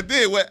asked him right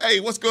there. Hey,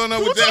 what's going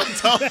on with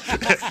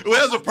that? Well,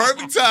 that's a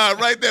perfect time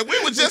right there. We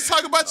were just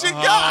talking about your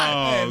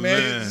guy. Oh,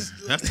 man.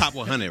 That's top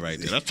 100 right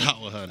there. That's top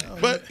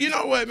 100. But you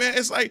know what, man?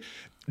 It's like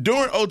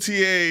during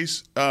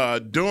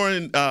OTAs,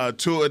 during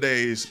tour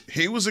days,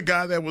 he was a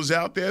guy that was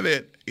out there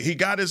that he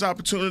got his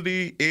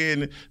opportunity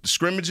in the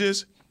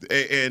scrimmages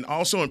and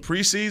also in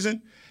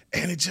preseason.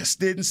 And it just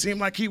didn't seem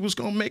like he was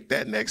going to make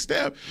that next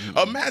step.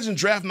 Imagine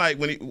draft night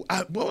when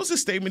what was the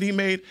statement he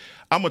made?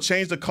 I'm going to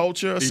change the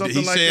culture or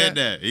something like that. He said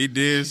that. He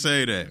did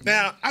say that.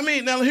 Now,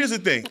 here's the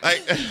thing.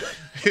 Like,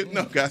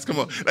 no, guys, come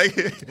on. Like,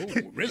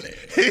 really?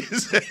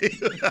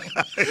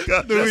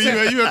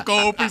 Dude, you a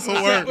cold piece of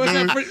work. What's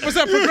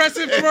that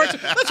progressive commercial?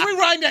 Let's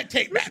rewind that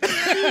tape back.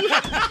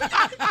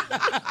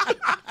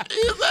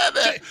 He said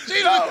that.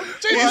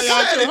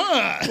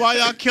 Why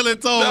y'all killing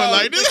Tobin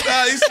like this?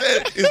 He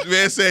said, his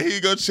man said he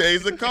going to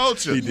change the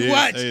culture. He did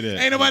What? say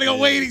that. Ain't nobody going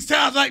to weigh these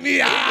towels like me.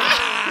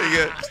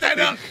 Stand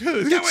up.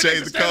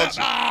 Change the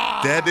culture.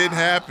 That didn't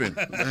happen.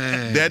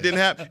 That didn't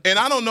happen. And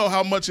I don't know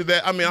how much of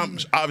that. I mean,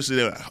 obviously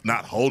they're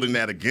not holding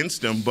that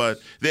against him, but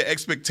their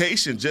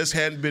expectation just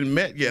hadn't been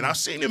met yet. I've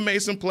seen him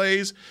make some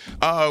plays,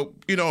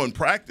 in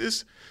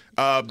practice.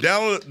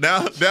 Down in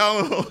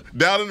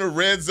the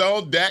red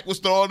zone, Dak was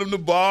throwing him the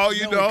ball.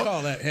 You know, we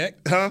call that heck?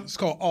 Huh? It's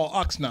called all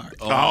Oxnard.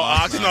 All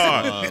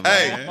Oxnard.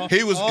 Hey,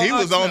 he was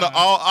on the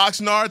all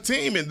Oxnard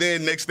team, and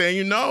then next thing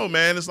you know,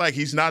 man, it's like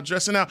he's not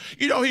dressing out.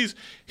 You know, he's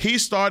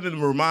starting to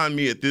remind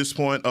me at this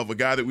point of a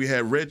guy that we had.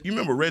 You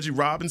remember Reggie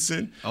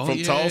Robinson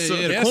from Tulsa?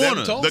 Yeah,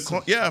 the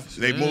corner.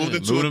 They moved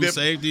into a different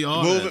safety.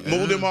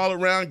 Moved him all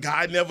around.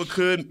 Guy never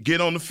could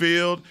get on the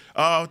field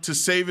to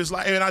save his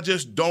life, and I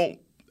just don't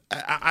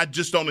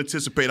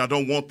anticipate. I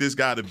don't want this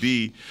guy to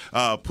be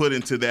put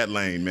into that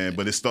lane, man.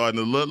 But it's starting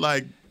to look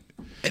like.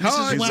 And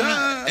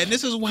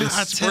this is why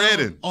I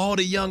tell all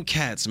the young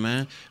cats,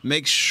 man,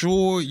 make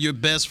sure you're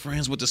best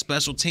friends with the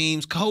special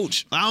teams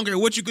coach. I don't care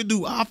what you could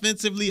do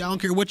offensively. I don't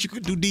care what you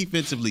could do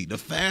defensively. The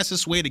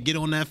fastest way to get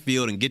on that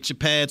field and get your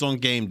pads on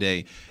game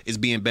day is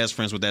being best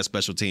friends with that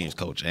special teams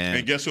coach.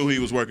 And guess who he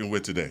was working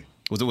with today?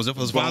 Was it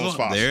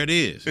Fossil? There it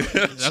is.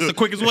 That's the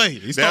quickest way.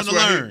 He's starting to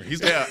learn.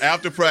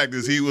 After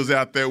practice, he was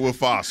out there with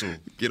Fossil.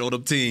 Get on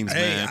them teams,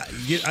 man.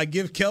 I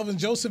give Kelvin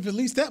Joseph at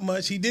least that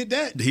much. He did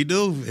that. He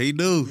do.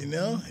 You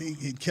know,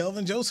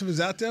 Kelvin Joseph is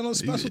out there on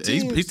special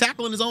teams. He's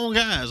tackling his own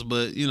guys,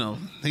 but,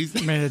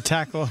 he's made a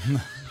tackle.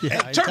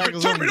 Yeah, hey,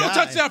 Turpin, no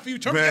touchdown for you,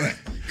 Turpin.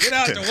 Get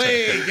out the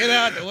way. Get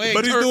out the way.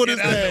 But he's doing his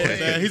thing,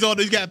 man.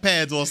 He's got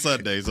pads on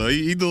Sunday, so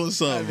he's doing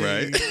something,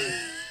 right?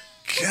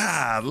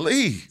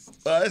 Golly.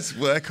 That's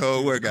what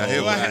cold work out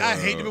here. I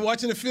hate to be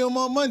watching the film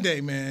on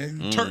Monday,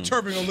 man. Turpin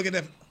gonna look at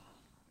that.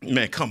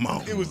 Man, come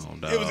on. It was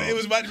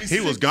about to be. He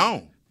was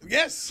gone.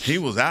 Yes. He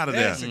was out of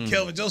there.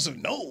 Kelvin Joseph,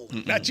 no,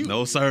 not you.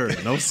 No, sir.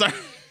 No, sir.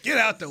 Get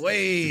out the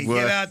way. What?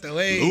 Get out the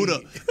way.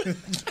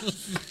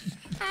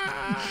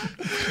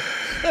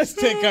 Let's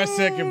take our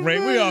second break.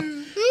 We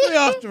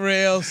off the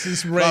rails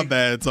this break. My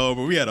bad,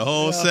 Tober. We had a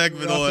whole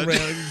segment on it.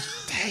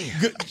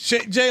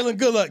 Jalen,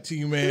 good luck to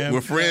you, man.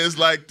 With friends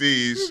like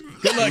these,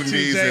 good luck to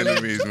you, Jalen.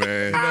 Enemies,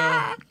 man.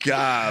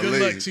 Golly.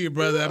 Good luck to you,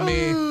 brother. I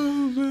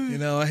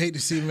mean, I hate to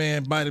see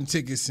man buy them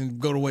tickets and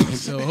go to wait.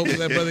 So hopefully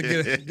that brother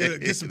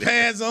get some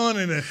pads on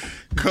and a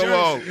come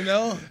on.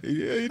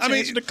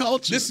 The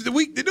culture. This is the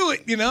week to do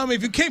it.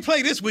 If you can't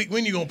play this week,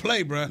 when you gonna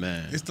play, bro?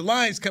 Man. It's the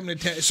Lions coming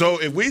to town. So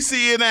if we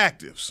see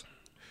inactives,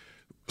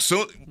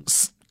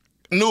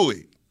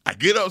 Nui, I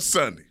get up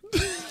Sunday.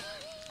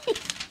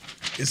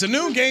 It's a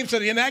noon game, so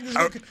the inactives.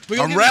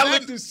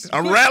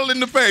 I'm rattling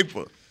the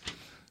paper.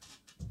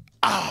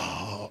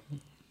 Oh,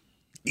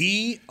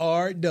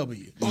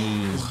 ERW.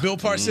 Bill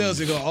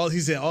Parcells. He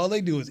said all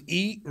they do is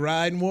eat,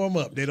 ride, and warm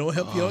up. They don't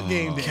help you on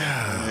game day.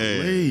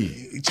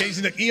 Golly.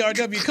 Changing the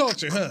ERW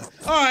culture, huh?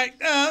 All right,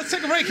 let's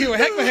take a break here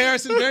with Heckman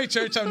Harrison, Barry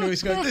Church. I'm Newey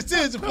Scott. This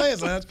is the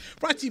Players Lounge,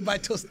 brought to you by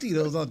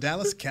Tostitos on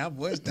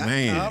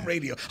DallasCowboys.com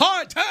radio.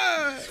 Hard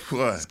time.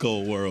 What? It's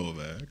cold world,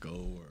 man. Cold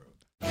world.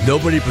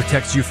 Nobody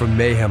protects you from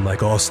mayhem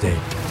like Allstate.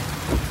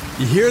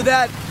 You hear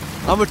that?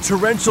 I'm a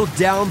torrential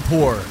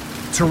downpour.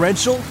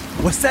 Torrential?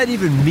 What's that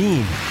even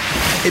mean?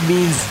 It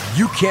means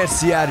you can't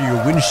see out of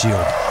your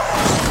windshield.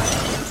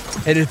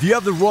 And if you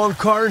have the wrong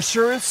car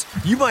insurance,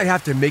 you might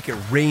have to make it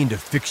rain to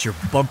fix your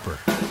bumper.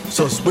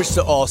 So switch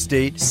to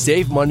Allstate,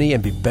 save money,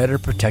 and be better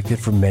protected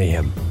from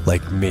mayhem,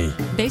 like me.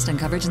 Based on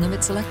coverage and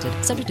limits selected,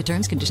 subject to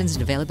terms, conditions,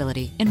 and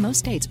availability. In most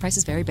states,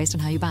 prices vary based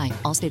on how you buy.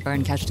 Allstate Bar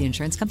and Casualty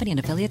Insurance Company and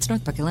affiliates,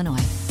 Northbrook, Illinois.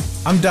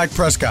 I'm Dak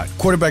Prescott,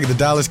 quarterback of the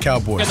Dallas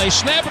Cowboys. And they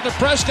snap it to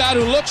Prescott,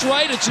 who looks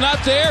right. It's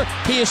not there.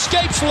 He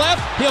escapes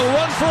left. He'll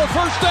run for a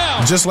first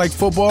down. Just like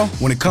football,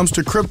 when it comes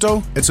to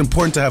crypto, it's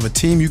important to have a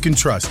team you can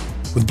trust.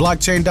 With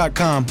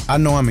blockchain.com, I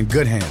know I'm in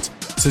good hands.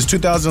 Since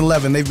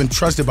 2011, they've been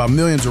trusted by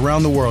millions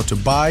around the world to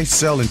buy,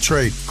 sell, and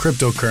trade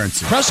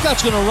cryptocurrency.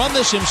 Prescott's going to run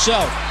this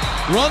himself.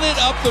 Run it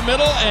up the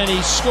middle, and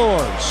he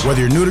scores. Whether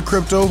you're new to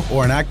crypto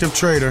or an active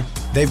trader,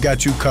 they've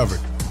got you covered.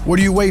 What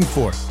are you waiting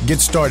for? Get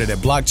started at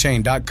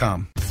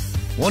blockchain.com.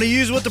 Want to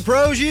use what the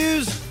pros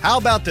use? How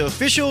about the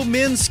official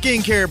men's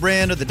skincare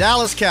brand of the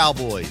Dallas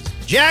Cowboys,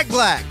 Jack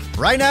Black?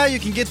 Right now, you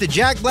can get the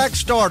Jack Black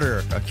Starter,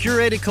 a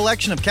curated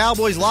collection of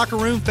Cowboys locker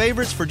room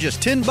favorites for just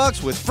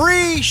 $10 with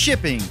free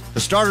shipping. The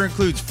starter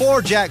includes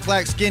 4 Jack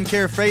Black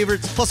skincare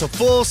favorites, plus a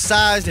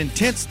full-sized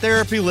intense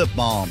therapy lip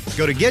balm.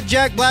 Go to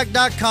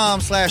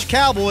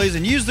getjackblack.com/Cowboys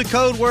and use the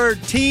code word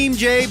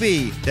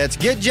TEAMJB. That's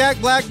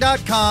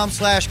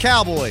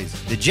getjackblack.com/Cowboys.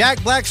 The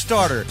Jack Black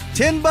Starter,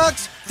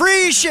 $10,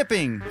 free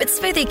shipping. It's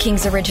Smoothie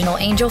King's original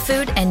Angel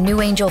Food and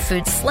new Angel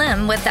Food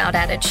Slim without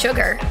added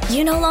sugar.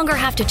 You no longer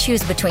have to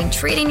choose between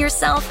treating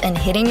yourself and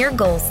hitting your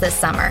goals this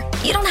summer.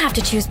 You don't have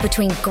to choose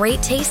between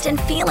great taste and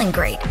feeling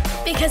great.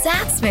 Because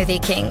at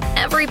Smoothie King,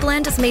 every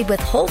blend is made with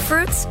whole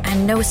fruits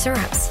and no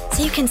syrups,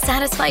 so you can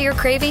satisfy your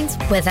cravings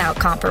without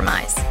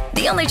compromise.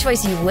 The only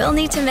choice you will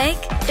need to make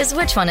is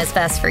which one is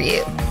best for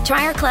you.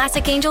 Try our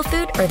classic Angel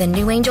Food or the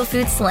new Angel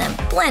Food Slim,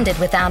 blended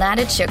without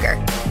added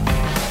sugar.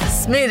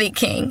 Smoothie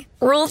King,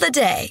 rule the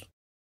day.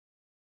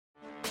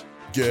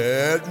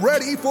 Get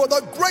ready for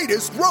the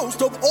greatest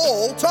roast of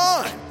all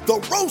time,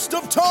 the Roast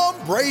of Tom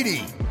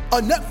Brady,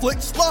 a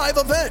Netflix live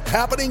event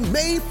happening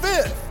May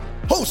 5th.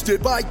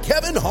 Hosted by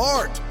Kevin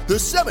Hart, the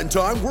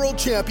 7-time world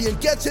champion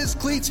gets his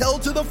cleats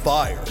held to the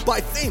fire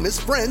by famous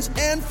friends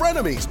and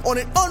frenemies on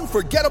an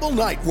unforgettable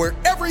night where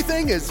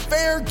everything is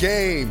fair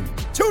game.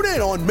 Tune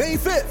in on May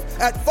 5th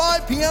at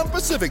 5 p.m.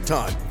 Pacific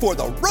time for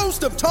the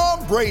Roast of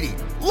Tom Brady,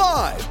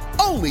 live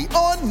only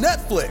on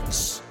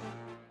Netflix.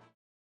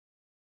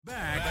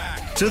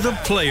 Back to the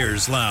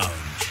Players Lounge.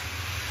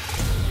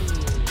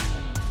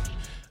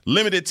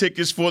 Limited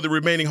tickets for the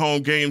remaining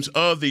home games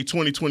of the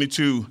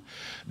 2022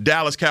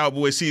 Dallas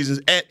Cowboys seasons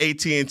at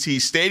AT&T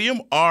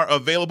Stadium are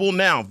available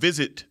now.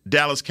 Visit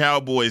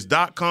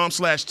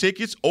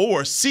DallasCowboys.com/tickets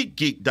or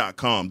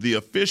SeatGeek.com, the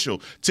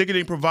official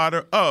ticketing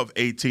provider of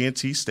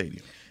AT&T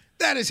Stadium.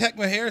 That is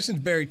Heckma Harrison,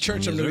 Barry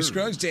Church. I'm Louis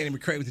Scruggs. Danny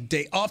McCray with the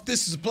day off.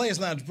 This is the Players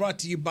Lounge brought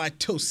to you by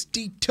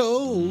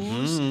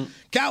Tostitos.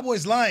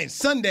 Cowboys Lions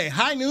Sunday,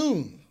 high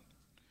noon.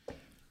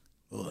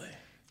 Boy,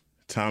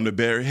 time that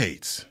Barry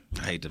hates.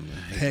 I hate them.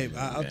 Hey,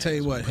 I'll tell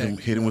you what.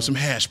 Hit him with some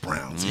hash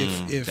browns.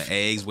 If the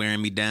eggs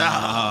wearing me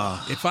down.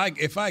 If I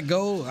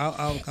go,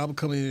 I'll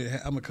come in.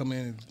 I'm gonna come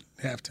in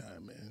at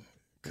halftime, man.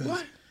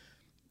 What?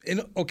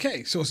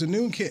 Okay, so it's a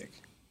noon kick.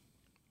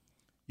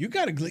 You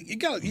gotta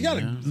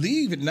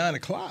leave at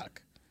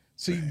 9:00,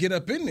 so you can get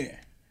up in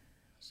there.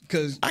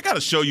 Because I gotta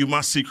show you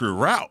my secret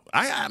route.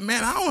 I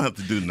don't have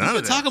to do none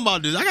of that. Talking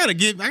about this, I gotta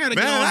get on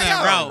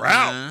that route.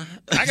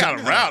 I got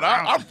a route.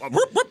 I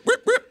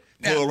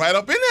pull right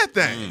up in that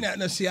thing.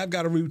 Now, see, I've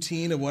got a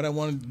routine of what I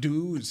want to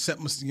do and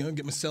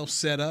get myself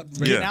set up.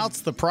 Getting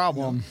out's the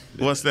problem.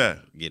 What's that?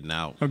 Getting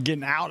out. Or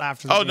getting out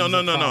after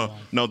the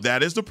No,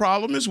 that is the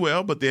problem as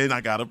well, but then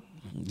I gotta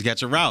you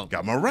got your route.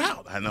 Got my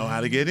route. I know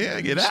how to get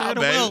in, get out,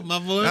 baby. Well, my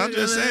boy. I'm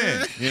just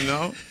saying,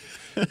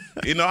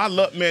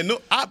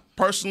 I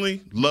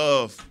personally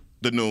love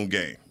the noon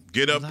game.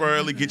 Get up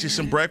early, get you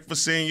some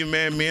breakfast in you,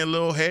 man. Me and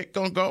Lil Heck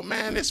gonna go,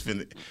 man. This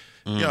finna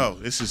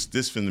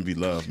be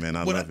love, man.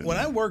 I love it. When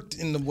I worked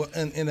in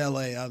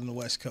LA out on the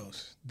West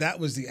Coast, that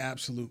was the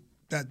absolute.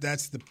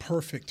 That's the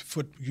perfect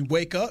foot. You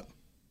wake up,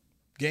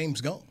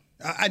 game's gone.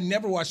 I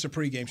never watched a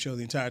pregame show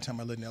the entire time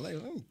I lived in LA.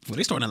 Well,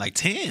 they starting at like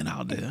 10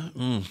 out there.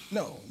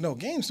 No,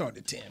 game started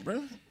at 10,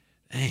 bro.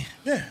 Damn.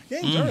 Yeah,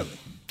 game's early.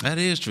 That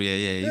is true.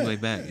 Yeah, you way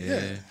back.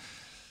 Yeah.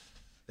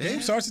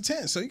 Game starts at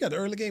 10, so you got the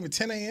early game at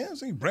 10 a.m.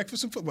 So you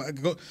breakfast and football.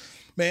 Go to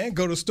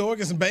the store,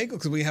 get some bagels,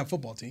 because we have a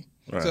football team.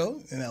 Right.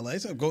 So in LA, go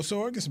to the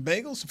store, get some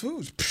bagels, some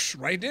foods.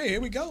 Right there, here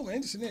we go,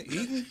 man. Just in there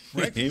eating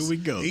breakfast. Here we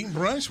go. Eating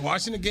brunch,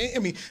 watching the game. I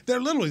mean, there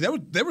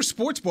were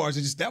sports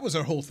bars. That was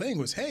our whole thing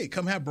was, hey,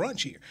 come have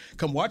brunch here.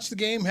 Come watch the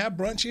game, have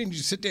brunch here, and you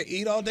just sit there,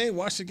 eat all day,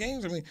 watch the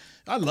games. I mean,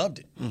 I loved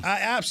it.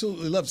 I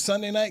absolutely loved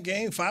Sunday night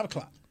game, 5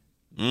 o'clock.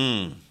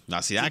 Now,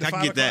 see, I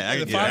can get that. I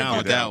can get down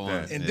with that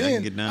one. And then, I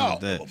can get down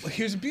with that.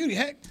 Here's the beauty.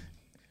 Heck,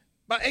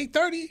 by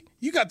 8:30,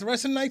 you got the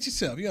rest of the night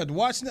yourself. You got to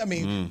watch it. I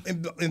mean,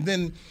 and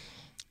then,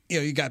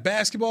 you got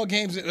basketball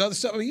games and other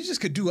stuff. I mean, you just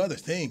could do other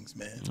things,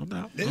 man. No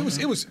doubt.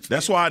 It was.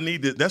 That's why I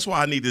need this. That's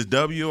why I need this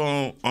W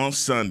on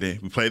Sunday.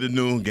 We play the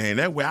noon game.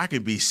 That way I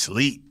can be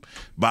asleep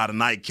by the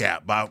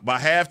nightcap. By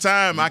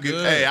halftime,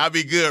 I'll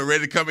be good,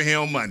 ready to come in here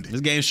on Monday.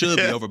 This game should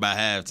be over by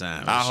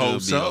halftime. I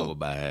hope so. Over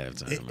by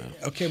halftime, man.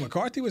 Okay,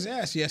 McCarthy was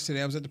asked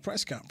yesterday. I was at the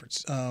press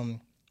conference,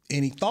 and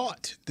he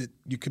thought that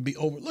you could be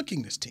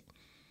overlooking this team.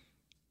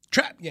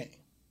 Trap game.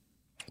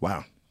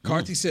 Wow.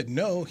 McCarthy said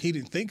no, he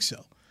didn't think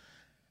so.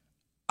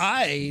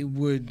 I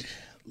would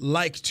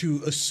like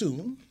to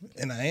assume,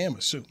 and I am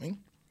assuming,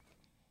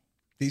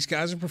 these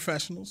guys are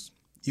professionals.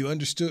 You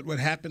understood what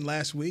happened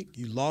last week.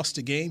 You lost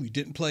a game. You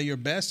didn't play your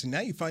best, and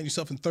now you find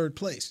yourself in third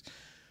place.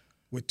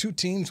 with two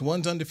teams,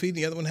 one's undefeated,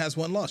 the other one has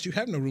one loss. You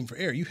have no room for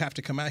error. You have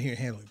to come out here and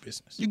handle your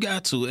business. You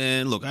got to.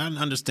 And look, I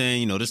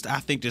understand, I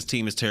think this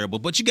team is terrible,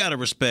 but you got to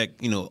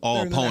respect,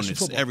 all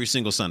opponents every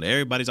single Sunday.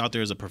 Everybody's out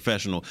there as a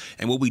professional.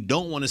 And what we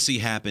don't want to see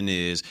happen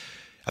is,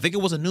 I think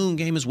it was a noon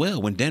game as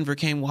well when Denver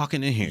came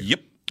walking in here. Yep.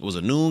 It was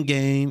a noon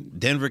game.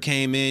 Denver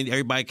came in.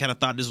 Everybody kind of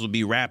thought this would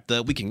be wrapped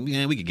up. We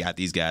could got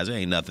these guys. There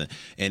ain't nothing.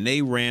 And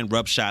they ran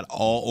roughshod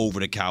all over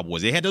the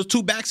Cowboys. They had those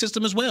two-back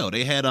system as well.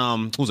 They had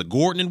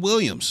Gordon and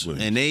Williams.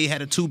 And they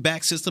had a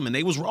two-back system, and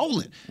they was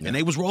rolling. Yeah. And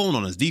they was rolling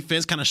on us.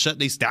 Defense kind of shut.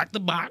 They stacked the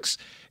box,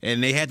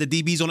 and they had the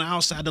DBs on the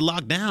outside to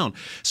lock down.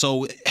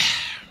 So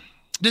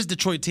this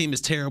Detroit team is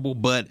terrible,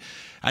 but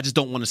I just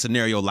don't want a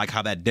scenario like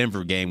how that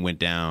Denver game went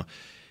down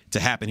to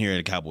happen here at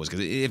the Cowboys.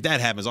 Because if that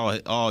happens,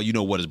 all you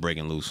know what is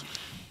breaking loose.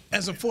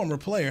 As a former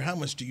player, how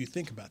much do you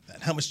think about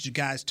that? How much do you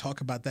guys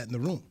talk about that in the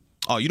room?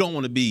 Oh, you don't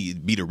want to be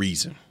the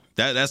reason.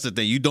 That's the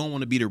thing. You don't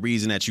want to be the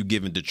reason that you're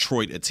giving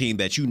Detroit, a team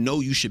that you know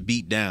you should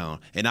beat down,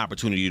 an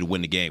opportunity to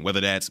win the game, whether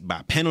that's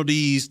by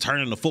penalties,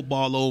 turning the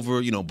football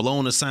over,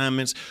 blowing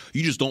assignments.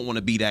 You just don't want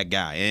to be that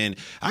guy. And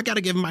I got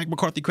to give Mike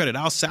McCarthy credit.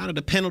 Outside of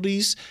the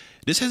penalties,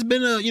 this has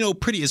been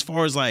pretty, as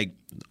far as like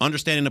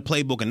understanding the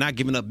playbook and not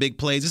giving up big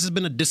plays. This has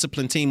been a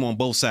disciplined team on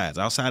both sides,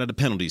 outside of the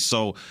penalties.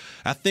 So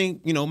I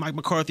think, Mike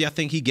McCarthy, I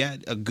think he got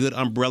a good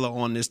umbrella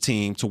on this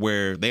team to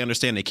where they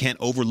understand they can't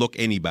overlook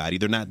anybody.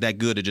 They're not that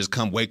good to just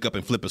come wake up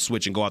and flip a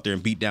switch and go out there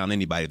and beat down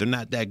anybody. They're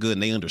not that good,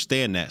 and they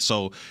understand that.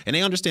 So, and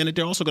they understand that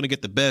they're also going to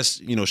get the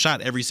best,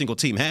 shot every single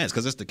team has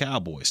because it's the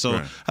Cowboys. So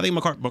right. I think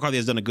McCarthy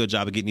has done a good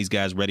job of getting these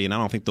guys ready, and I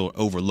don't think they're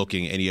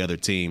overlooking any other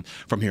team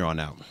from here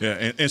on out. Yeah,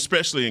 and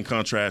especially in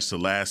contrast to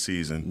last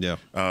season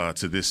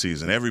to this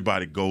season.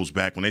 Everybody goes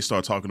back. When they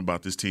start talking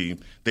about this team,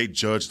 they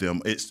judge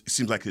them. It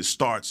seems like it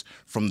starts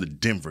from the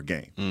Denver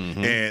game.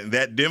 Mm-hmm. And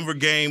that Denver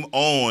game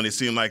on, it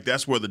seemed like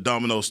that's where the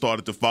dominoes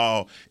started to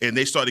fall, and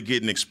they started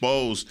getting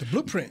exposed. The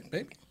blueprint,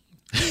 baby.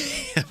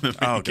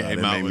 Oh, God, that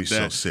made me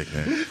so sick,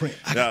 man. Blueprint.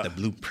 I got the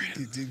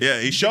blueprint.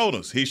 Yeah, he showed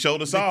us. He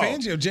showed us all.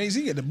 Fangio,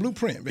 Jay-Z had the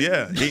blueprint, baby.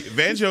 Yeah,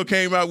 Fangio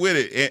came out with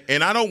it.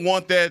 And I don't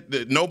want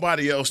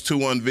nobody else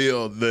to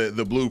unveil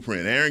the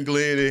blueprint. Aaron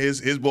Glenn and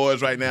his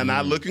boys right now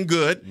not looking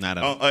good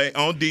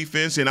on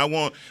defense. And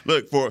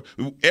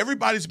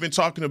everybody's been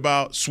talking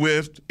about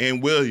Swift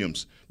and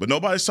Williams, but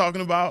nobody's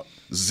talking about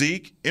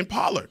Zeke and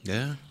Pollard.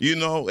 Yeah.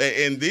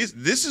 And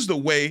this is the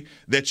way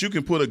that you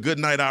can put a good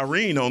night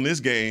Irene on this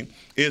game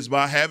is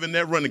by having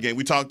that running game.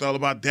 We talked all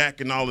about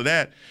Dak and all of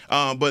that.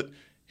 But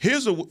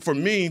for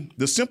me,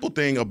 the simple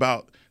thing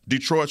about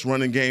Detroit's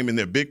running game and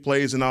their big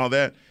plays and all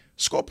that,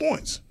 score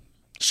points.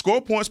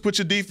 Score points, put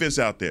your defense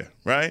out there,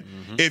 right?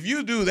 Mm-hmm. If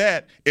you do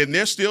that and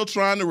they're still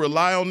trying to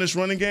rely on this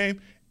running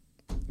game,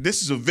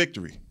 this is a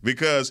victory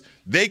because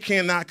they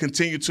cannot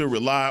continue to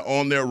rely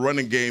on their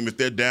running game if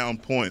they're down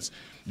points.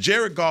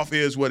 Jared Goff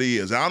is what he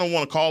is. I don't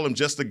want to call him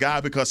just a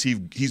guy because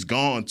he's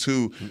gone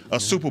to a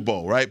Super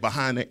Bowl, right,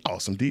 behind an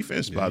awesome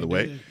defense, by the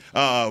way.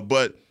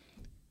 But,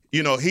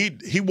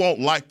 he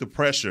won't like the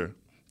pressure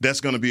that's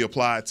going to be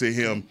applied to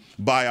him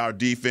by our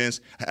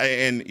defense.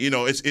 And,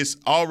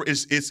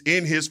 it's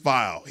in his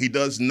file. He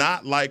does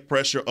not like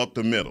pressure up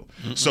the middle.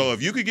 Mm-mm. So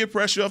if you could get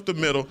pressure up the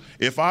middle,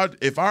 if our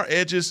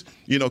edges,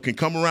 can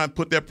come around,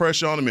 put that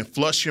pressure on him and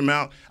flush him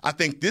out, I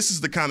think this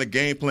is the kind of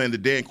game plan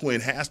that Dan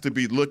Quinn has to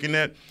be looking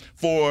at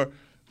for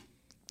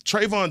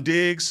Trayvon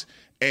Diggs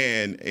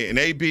and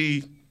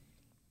AB.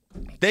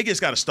 They just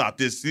got to stop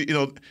this,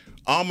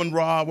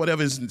 Amon-Ra,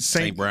 whatever his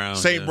St. Brown.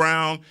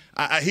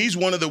 He's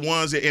one of the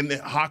ones in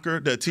the Hawker,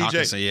 the TJ.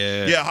 Hawkinson,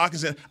 yeah,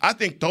 Hawkinson. I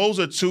think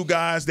those are two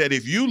guys that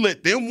if you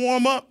let them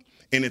warm up,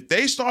 and if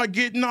they start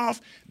getting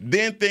off,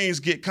 then things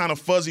get kind of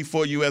fuzzy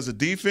for you as a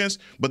defense.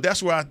 But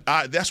that's where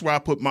I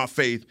put my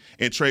faith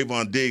in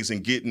Trayvon Diggs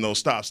and getting those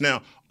stops.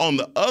 Now, on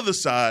the other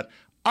side,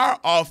 our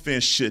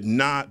offense should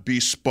not be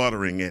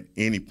sputtering at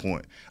any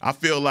point. I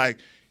feel like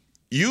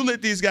you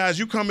let these guys,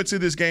 you come into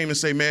this game and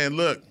say, man,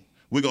 look,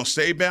 we're going to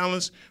stay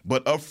balanced,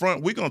 but up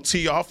front, we're going to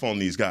tee off on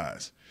these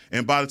guys.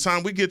 And by the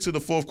time we get to the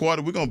fourth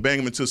quarter, we're going to bang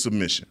them into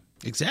submission.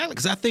 Exactly,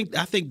 because I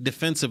think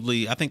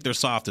defensively, I think they're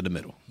soft in the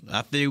middle.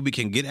 I think we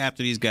can get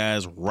after these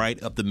guys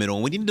right up the middle,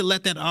 and we need to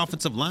let that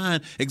offensive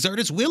line exert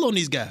its will on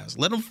these guys.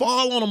 Let them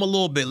fall on them a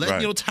little bit.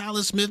 Let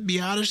Tyler Smith,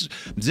 Biotish,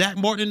 Zach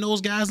Martin, and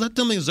those guys, let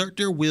them exert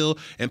their will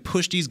and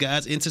push these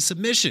guys into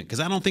submission. Because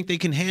I don't think they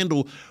can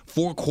handle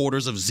 4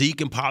 quarters of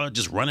Zeke and Pollard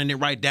just running it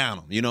right down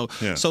them.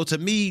 Yeah. So to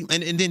me,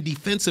 and then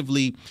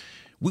defensively.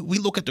 We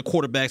look at the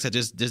quarterbacks that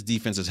this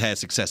defense has had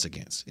success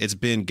against. It's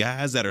been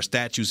guys that are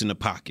statues in the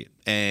pocket.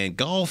 And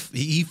Goff,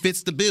 he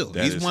fits the bill.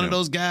 He's one of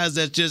those guys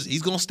that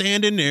he's going to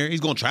stand in there. He's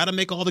going to try to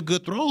make all the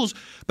good throws.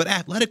 But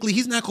athletically,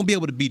 he's not going to be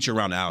able to beat you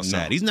around the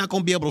outside. No. He's not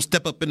going to be able to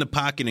step up in the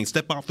pocket and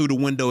step out through the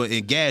window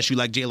and gash you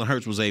like Jalen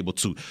Hurts was able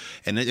to.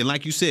 And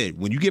like you said,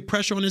 when you get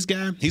pressure on this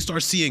guy, he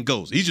starts seeing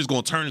ghosts. He's just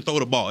going to turn and throw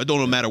the ball. It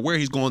don't matter where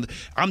he's going.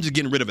 I'm just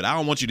getting rid of it. I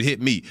don't want you to hit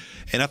me.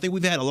 And I think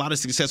we've had a lot of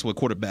success with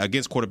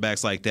against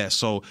quarterbacks like that.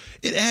 So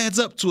it adds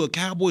up to a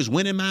Cowboys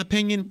win, in my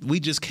opinion. We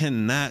just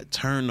cannot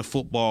turn the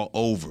football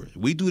over.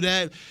 We do that,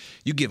 that,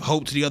 you give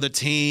hope to the other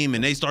team,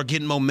 and they start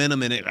getting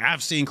momentum, and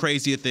I've seen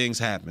crazier things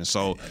happen.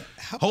 So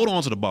hold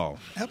on to the ball.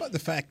 How about the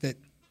fact that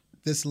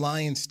this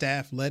Lions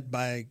staff, led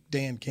by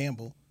Dan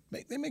Campbell,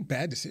 they make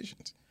bad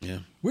decisions? Yeah.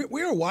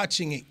 We are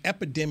watching an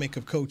epidemic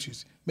of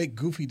coaches make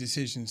goofy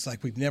decisions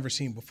like we've never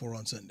seen before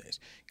on Sundays.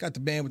 Got the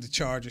man with the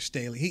Chargers,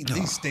 Staley. He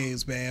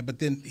stays bad, but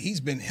then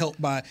he's been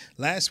helped by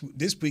this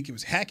week it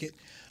was Hackett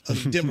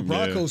of the Denver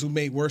Broncos who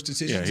made worse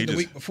decisions than the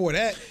week before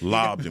that.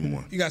 Lobbed him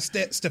one. You got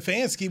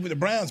Stefanski with the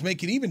Browns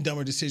making even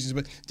dumber decisions,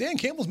 but Dan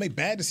Campbell's made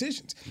bad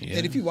decisions. Yeah.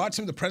 And if you watch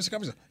some of the press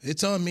conferences,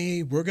 it's on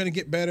me, we're going to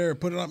get better,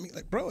 put it on me.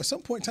 Like, bro, at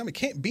some point in time, it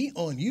can't be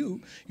on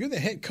you. You're the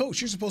head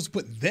coach. You're supposed to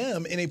put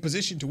them in a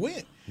position to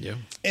win. Yeah.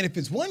 And if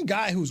it's one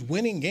guy who's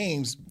winning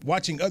games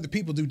watching other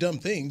people do dumb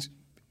things,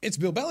 it's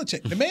Bill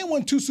Belichick. The man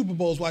won 2 Super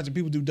Bowls watching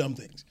people do dumb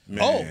things.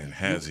 Man,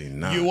 has he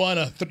not? You want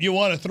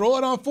to throw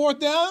it on 4th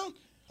down?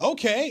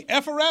 Okay,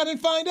 F around and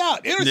find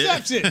out.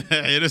 Interception.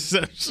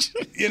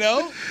 Interception. You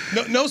know,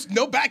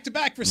 no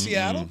back-to-back for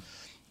Seattle.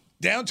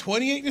 Down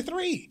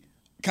 28-3.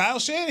 Kyle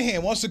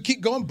Shanahan wants to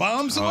keep going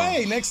bombs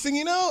away. Next thing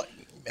you know,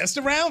 messed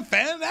around,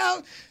 found it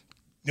out.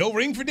 No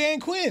ring for Dan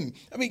Quinn.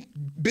 I mean,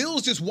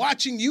 Bill's just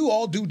watching you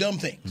all do dumb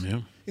things.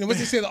 Yeah. You know what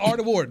they say, the art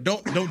of war.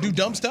 Don't do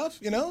dumb stuff,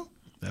 you know?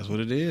 That's what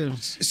it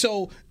is.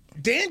 So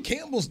Dan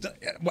Campbell's,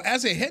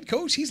 as a head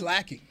coach, he's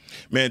lacking.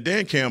 Man,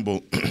 Dan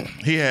Campbell,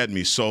 he had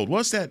me sold.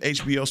 What's that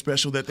HBO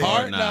special that they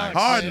Hard Knocks.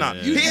 Hard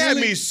Knocks. Yeah. He had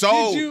me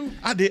sold. Did you?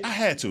 I did. I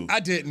had to. I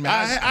didn't, man.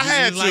 I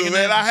had to,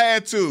 man. I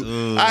had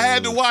to. I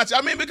had to watch.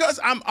 I mean, because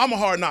I'm a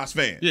Hard Knocks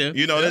fan. Yeah.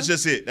 You know, that's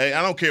just it.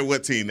 I don't care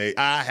what team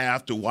I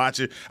have to watch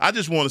it. I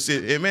just want to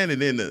sit. And man,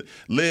 and then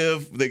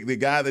the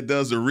guy that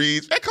does the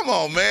reads. Hey, come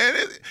on, man.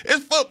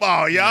 It's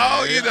football,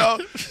 y'all. Yeah. You know,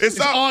 It's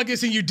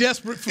August and you're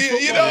desperate for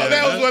football. You know,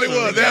 that was what it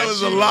was. That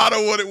was a lot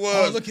of what it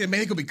was. Oh, look at it,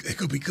 man. It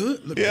could be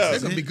good. Look, Yeah. they're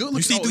going to be good. Look,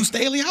 You see Duke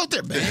Staley out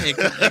there, man.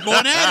 They're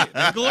going at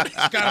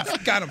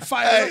it. Got him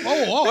fired up.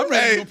 Oh, I'm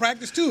ready to go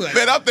practice too. Like,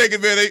 Man, I'm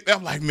thinking, man,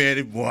 I'm like,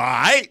 man, boy, all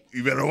right,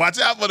 you better watch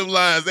out for them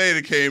Lions.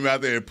 They came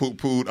out there and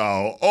pooed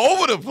all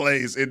over the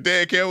place. And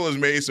Dan Campbell has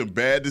made some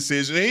bad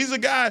decisions. And he's a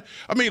guy,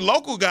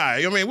 local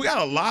guy. I mean, we got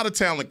a lot of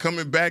talent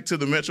coming back to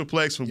the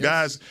Metroplex from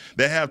guys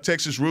that have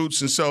Texas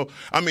roots. And so,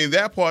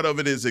 that part of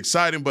it is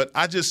exciting. But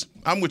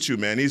I'm with you,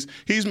 man.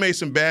 He's made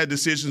some bad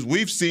decisions.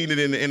 We've seen it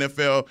in the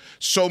NFL.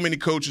 So many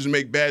coaches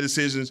make bad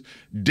decisions.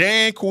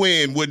 Dan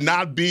Quinn would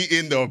not be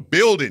in the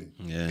building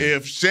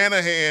if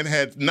Shanahan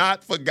had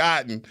not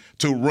forgotten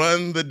to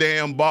run the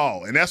damn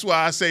ball. And that's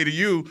why I say to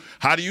you,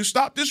 how do you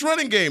stop this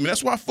running game? And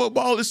that's why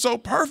football is so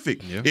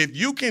perfect. Yeah. If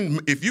you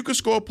can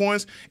score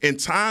points and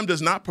time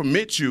does not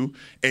permit you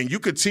and you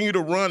continue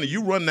to run and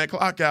you run that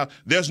clock out,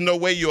 there's no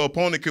way your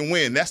opponent can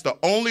win. That's the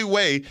only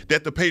way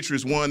that the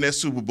Patriots won that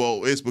Super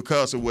Bowl is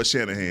because of what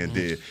Shanahan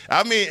did.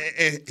 And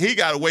he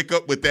got to wake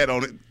up with that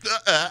on it.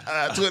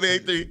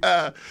 28-3.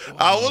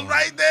 I was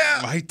right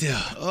there. Right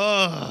there.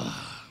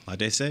 Oh, like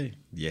they say,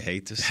 you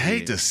hate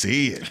to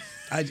see it.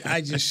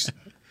 I just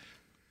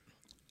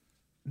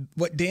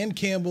what Dan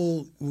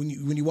Campbell, when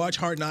you watch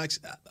Hard Knocks,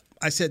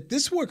 I said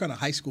this work on a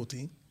high school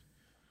team.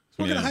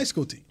 Work on a high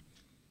school team.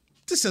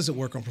 This doesn't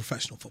work on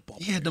professional football.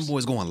 Yeah, them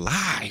boys going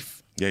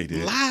live. Yeah, he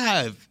did.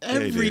 Live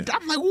every.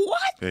 I'm like,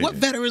 what? What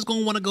veteran's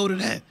gonna want to go to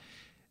that?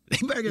 They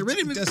better get rid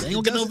of him. They ain't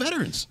gonna get no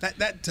veterans.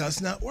 That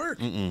does not work.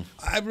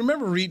 I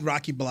remember reading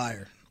Rocky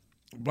Blyer's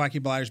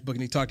book,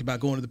 and he talked about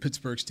going to the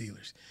Pittsburgh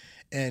Steelers.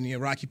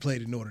 And, Rocky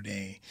played at Notre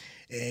Dame.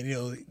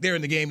 And, they're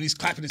in the game, and he's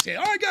clapping his hand.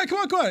 All right, guy, come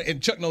on.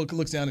 And Chuck Noll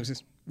looks down and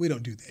says, we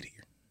don't do that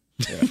here.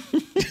 Yeah.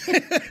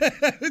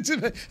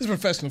 It's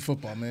professional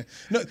football, man.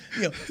 No,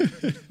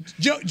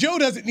 Joe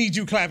doesn't need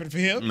you clapping for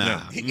him.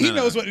 He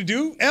knows what to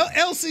do.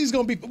 LC's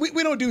going to be –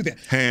 we don't do that.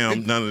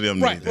 None of them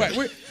need that.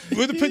 Right.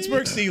 We're the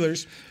Pittsburgh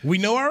Steelers. We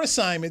know our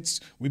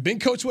assignments. We've been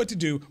coached what to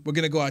do. We're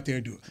going to go out there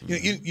and do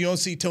it. You don't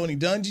see Tony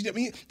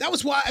Dungy. That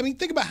was why –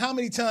 think about how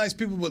many times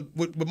people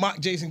would mock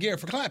Jason Garrett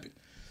for clapping.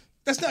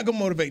 That's not going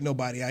to motivate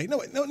nobody.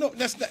 No,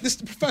 that's not. This is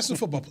the professional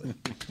football player.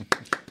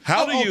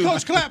 How do you,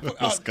 Coach Clapp?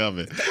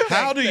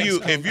 How do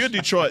you, if you're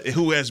Detroit,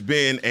 who has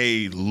been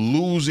a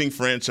losing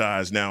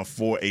franchise now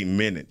for a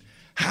minute,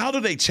 how do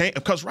they change?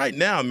 Because right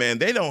now, man,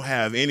 they don't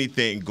have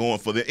anything going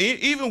for them.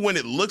 Even when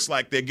it looks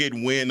like they're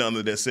getting wind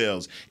under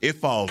themselves, it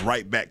falls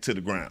right back to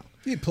the ground.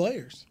 You need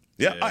players.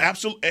 Yeah,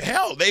 absolutely.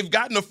 Hell, they've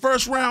gotten a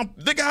first round.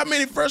 Look how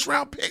many first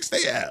round picks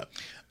they have.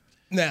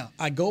 Now,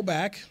 I go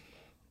back.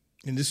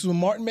 And this is when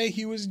Martin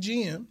Mayhew was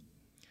GM.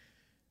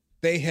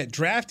 They had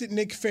drafted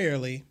Nick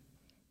Fairley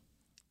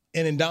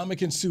and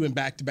Ndamukong Suh in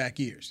back-to-back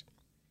years.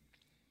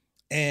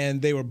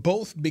 And they were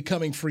both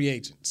becoming free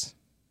agents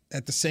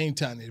at the same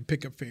time. They had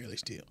pick up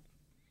Fairley's deal.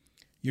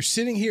 You're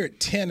sitting here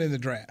at 10 in the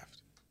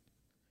draft.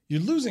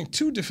 You're losing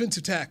 2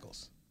 defensive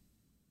tackles.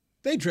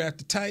 They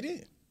drafted tight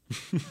end.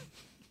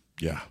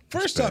 Yeah.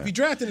 First off, you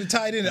drafted a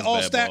tight end, and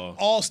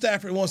all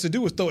Stafford wants to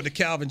do is throw it to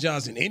Calvin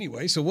Johnson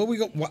anyway. So what we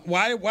go?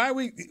 Why are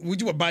we?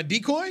 Would you buy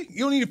decoy? You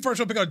don't need a first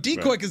round pick on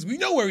decoy because we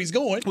know where he's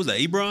going. Was that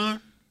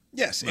Ebron?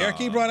 Yes, Eric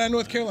Ebron out of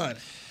North Carolina.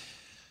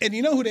 And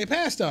you know who they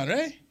passed on,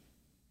 right?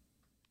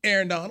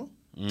 Aaron Donald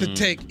to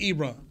take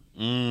Ebron.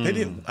 They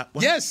did.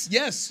 Yes.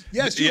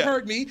 You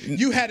heard me.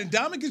 You had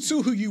Ndamukong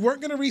Suh, who you weren't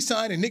going to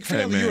re-sign, and Nick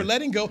Fairley, you were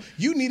letting go.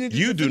 You needed.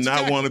 You do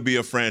not want to be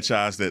a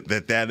franchise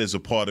that is a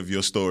part of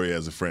your story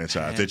as a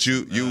franchise. That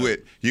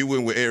you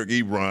went with Eric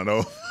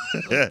Ebron.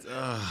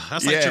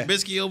 That's like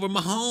Trubisky over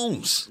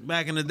Mahomes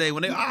back in the day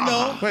when they. Wait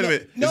a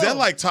minute. Is that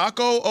like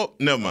Taco? Oh,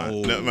 never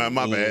mind.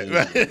 My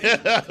bad.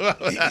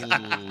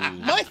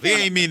 He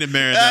ain't mean it,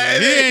 Maradona.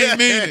 He ain't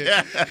mean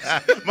it.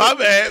 My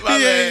bad.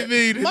 He ain't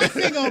mean it. My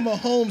thing on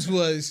Mahomes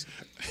was,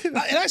 and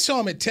I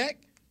saw him at Tech.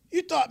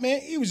 You thought,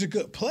 man, he was a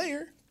good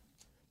player.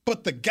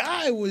 But the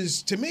guy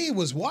was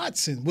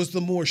Watson, was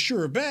the more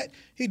sure bet.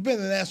 He'd been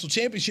in the national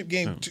championship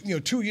game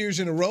 2 years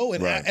in a row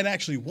and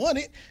actually won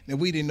it. And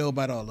we didn't know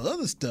about all the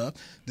other stuff,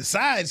 the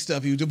side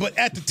stuff he was doing. But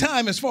at the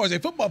time, as far as a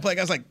football player,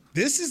 I was like,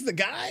 this is the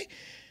guy?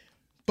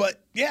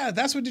 But, yeah,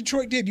 that's what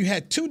Detroit did. You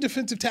had 2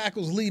 defensive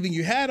tackles leaving.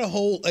 You had a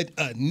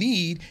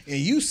need, and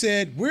you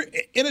said, we're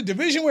in a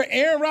division where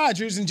Aaron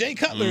Rodgers and Jay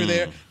Cutler are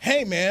there.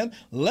 Hey, man,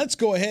 let's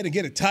go ahead and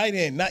get a tight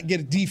end, not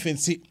get a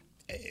defense.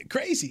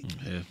 Crazy.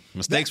 Yeah.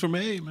 Mistakes were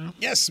made, man.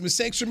 Yes,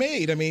 mistakes were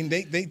made. I mean,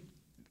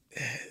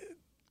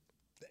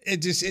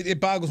 it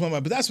boggles my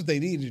mind. But that's what they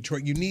need in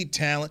Detroit. You need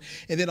talent,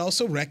 and then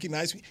also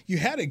recognize you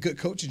had a good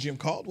coach in Jim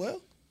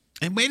Caldwell.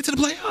 And made it to the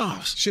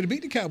playoffs. Should have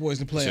beat the Cowboys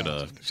in the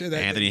playoffs. Should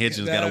have. Anthony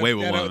Hitchens got away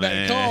with one,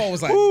 man. That call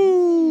was like, I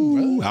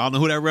don't know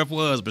who that ref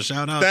was, but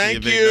shout out to you,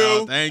 big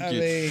dog. Thank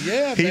you. Mean,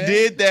 yeah, he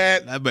did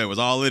that. That man was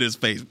all in his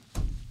face.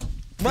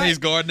 Face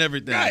guard and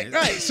everything.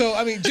 Right. So,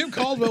 I mean, Jim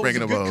Caldwell was a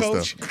good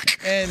coach.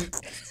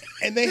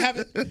 And they have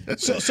it.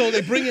 So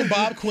they bring in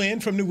Bob Quinn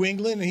from New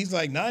England, and he's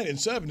like,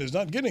 9-7 is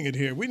not getting it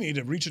here. We need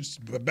to reach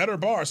a better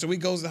bar. So he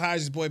goes and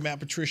hires his boy Matt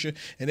Patricia,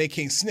 and they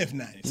can't sniff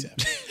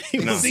 9-7. He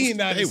was seeing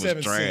 9-7. They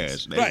was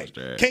trash. Right.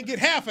 Can't get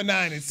half a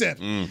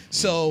 9-7.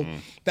 So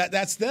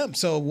that's them.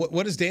 So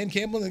what is Dan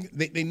Campbell?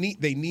 They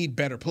need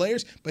better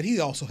players, but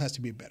he also has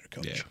to be a better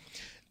coach. Yeah.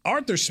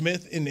 Arthur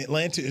Smith in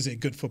Atlanta is a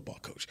good football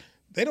coach.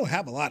 They don't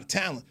have a lot of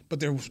talent,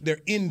 but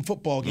they're in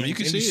football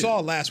games. You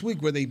saw last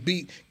week where they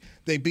beat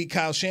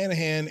Kyle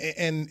Shanahan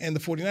and the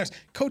 49ers.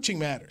 Coaching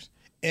matters.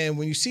 And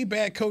when you see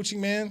bad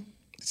coaching, man,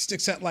 it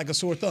sticks out like a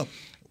sore thumb.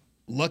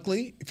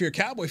 Luckily, if you're a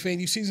Cowboy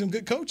fan, you see some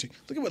good coaching.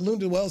 Look at what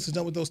Lundell Wells has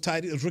done with those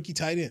rookie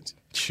tight ends.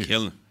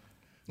 Killing.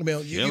 I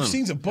mean, you've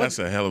seen some bunch. That's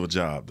a hell of a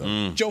job,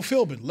 though. Joe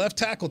Philbin, left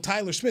tackle.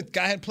 Tyler Smith,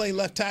 guy had played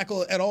left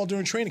tackle at all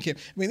during training camp.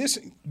 I mean, this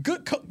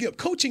good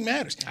coaching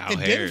matters. Al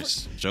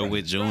Harris, Joe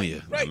Witt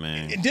Jr. Right.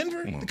 Man. In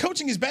Denver, the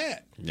coaching is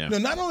bad. Yeah.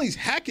 Not only is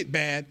Hackett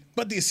bad,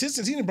 but the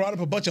assistants, he done brought up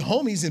a bunch of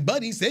homies and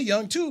buddies. They're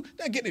young, too.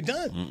 Not getting it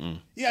done.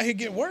 Yeah, out here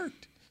getting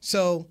worked.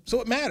 So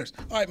it matters.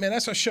 All right, man,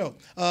 that's our show.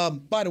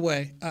 By the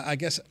way, I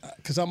guess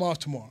because I'm off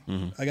tomorrow.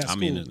 I got school.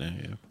 I'm in it now,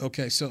 yeah.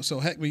 Okay, so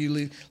heck, will you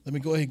leave? Let me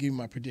go ahead and give you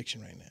my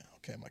prediction right now.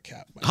 Okay, my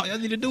cap. All y'all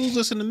need to do is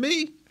listen to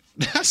me.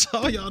 That's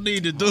all y'all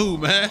need to do,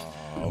 man.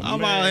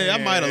 I'm out here. I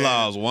might have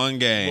lost one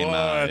game. Boy,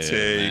 I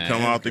tell you,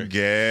 come out the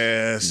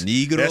gas.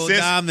 Negro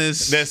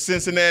Damas. That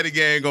Cincinnati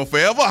game gonna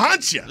forever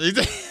hunt you.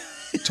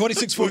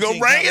 26-14. We're gonna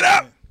bring it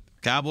up.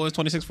 Cowboys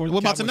 26-14. What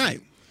about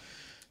tonight?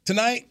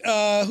 Tonight,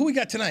 who we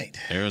got tonight?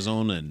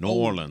 Arizona and New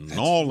Orleans.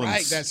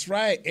 That's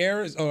right.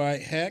 All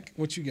right, Heck,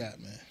 what you got,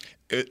 man?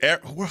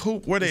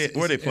 Where they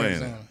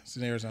playing? Arizona. It's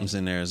in Arizona. It's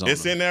in Arizona.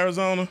 It's in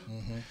Arizona.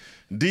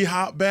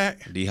 D-Hop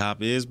back.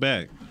 D-Hop is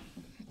back.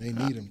 They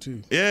need him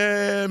too.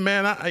 Yeah,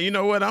 man. You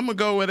know what? I'm gonna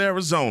go with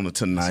Arizona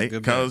tonight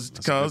because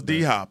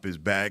D-Hop is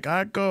back.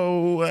 I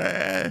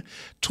go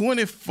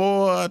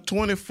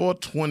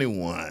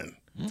 24-21.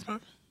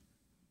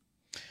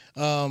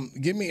 Okay.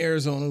 Give me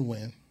Arizona to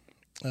win.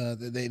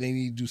 They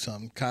need to do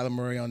something. Kyler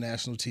Murray on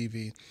national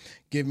TV.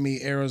 Give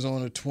me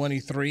Arizona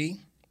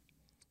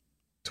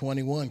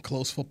 23-21.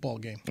 Close football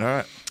game. All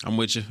right. I'm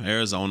with you.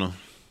 Arizona.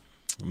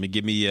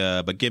 Give me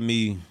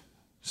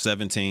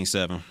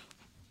 17-7.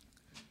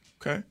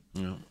 Okay.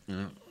 Yeah.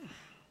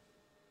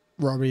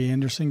 Robbie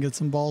Anderson gets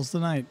some balls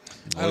tonight.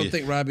 I don't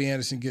think Robbie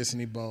Anderson gets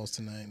any balls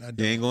tonight. I don't.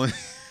 You ain't going?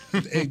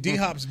 Hey,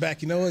 D-Hop's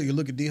back. You know what? You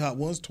look at D-Hop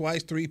once,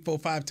 twice, 3, 4,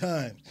 5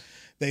 times.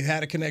 They've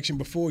had a connection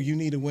before. You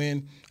need a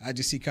win. I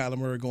just see Kyler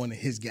Murray going to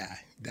his guy.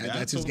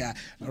 That's his guy.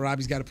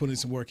 Robbie's got to put in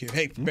some work here.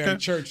 Hey, for Barry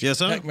Church, yes,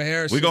 sir. Heck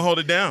Harris. We're going to hold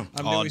it down.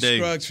 I'm Louis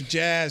Scruggs for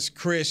Jazz,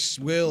 Chris,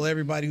 Will,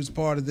 everybody who's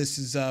part of this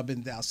has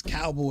been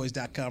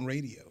DallasCowboys.com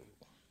radio.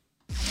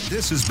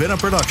 This has been a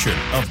production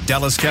of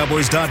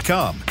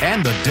DallasCowboys.com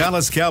and the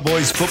Dallas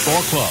Cowboys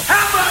Football Club.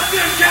 How about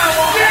this,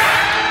 Cowboys? Yeah!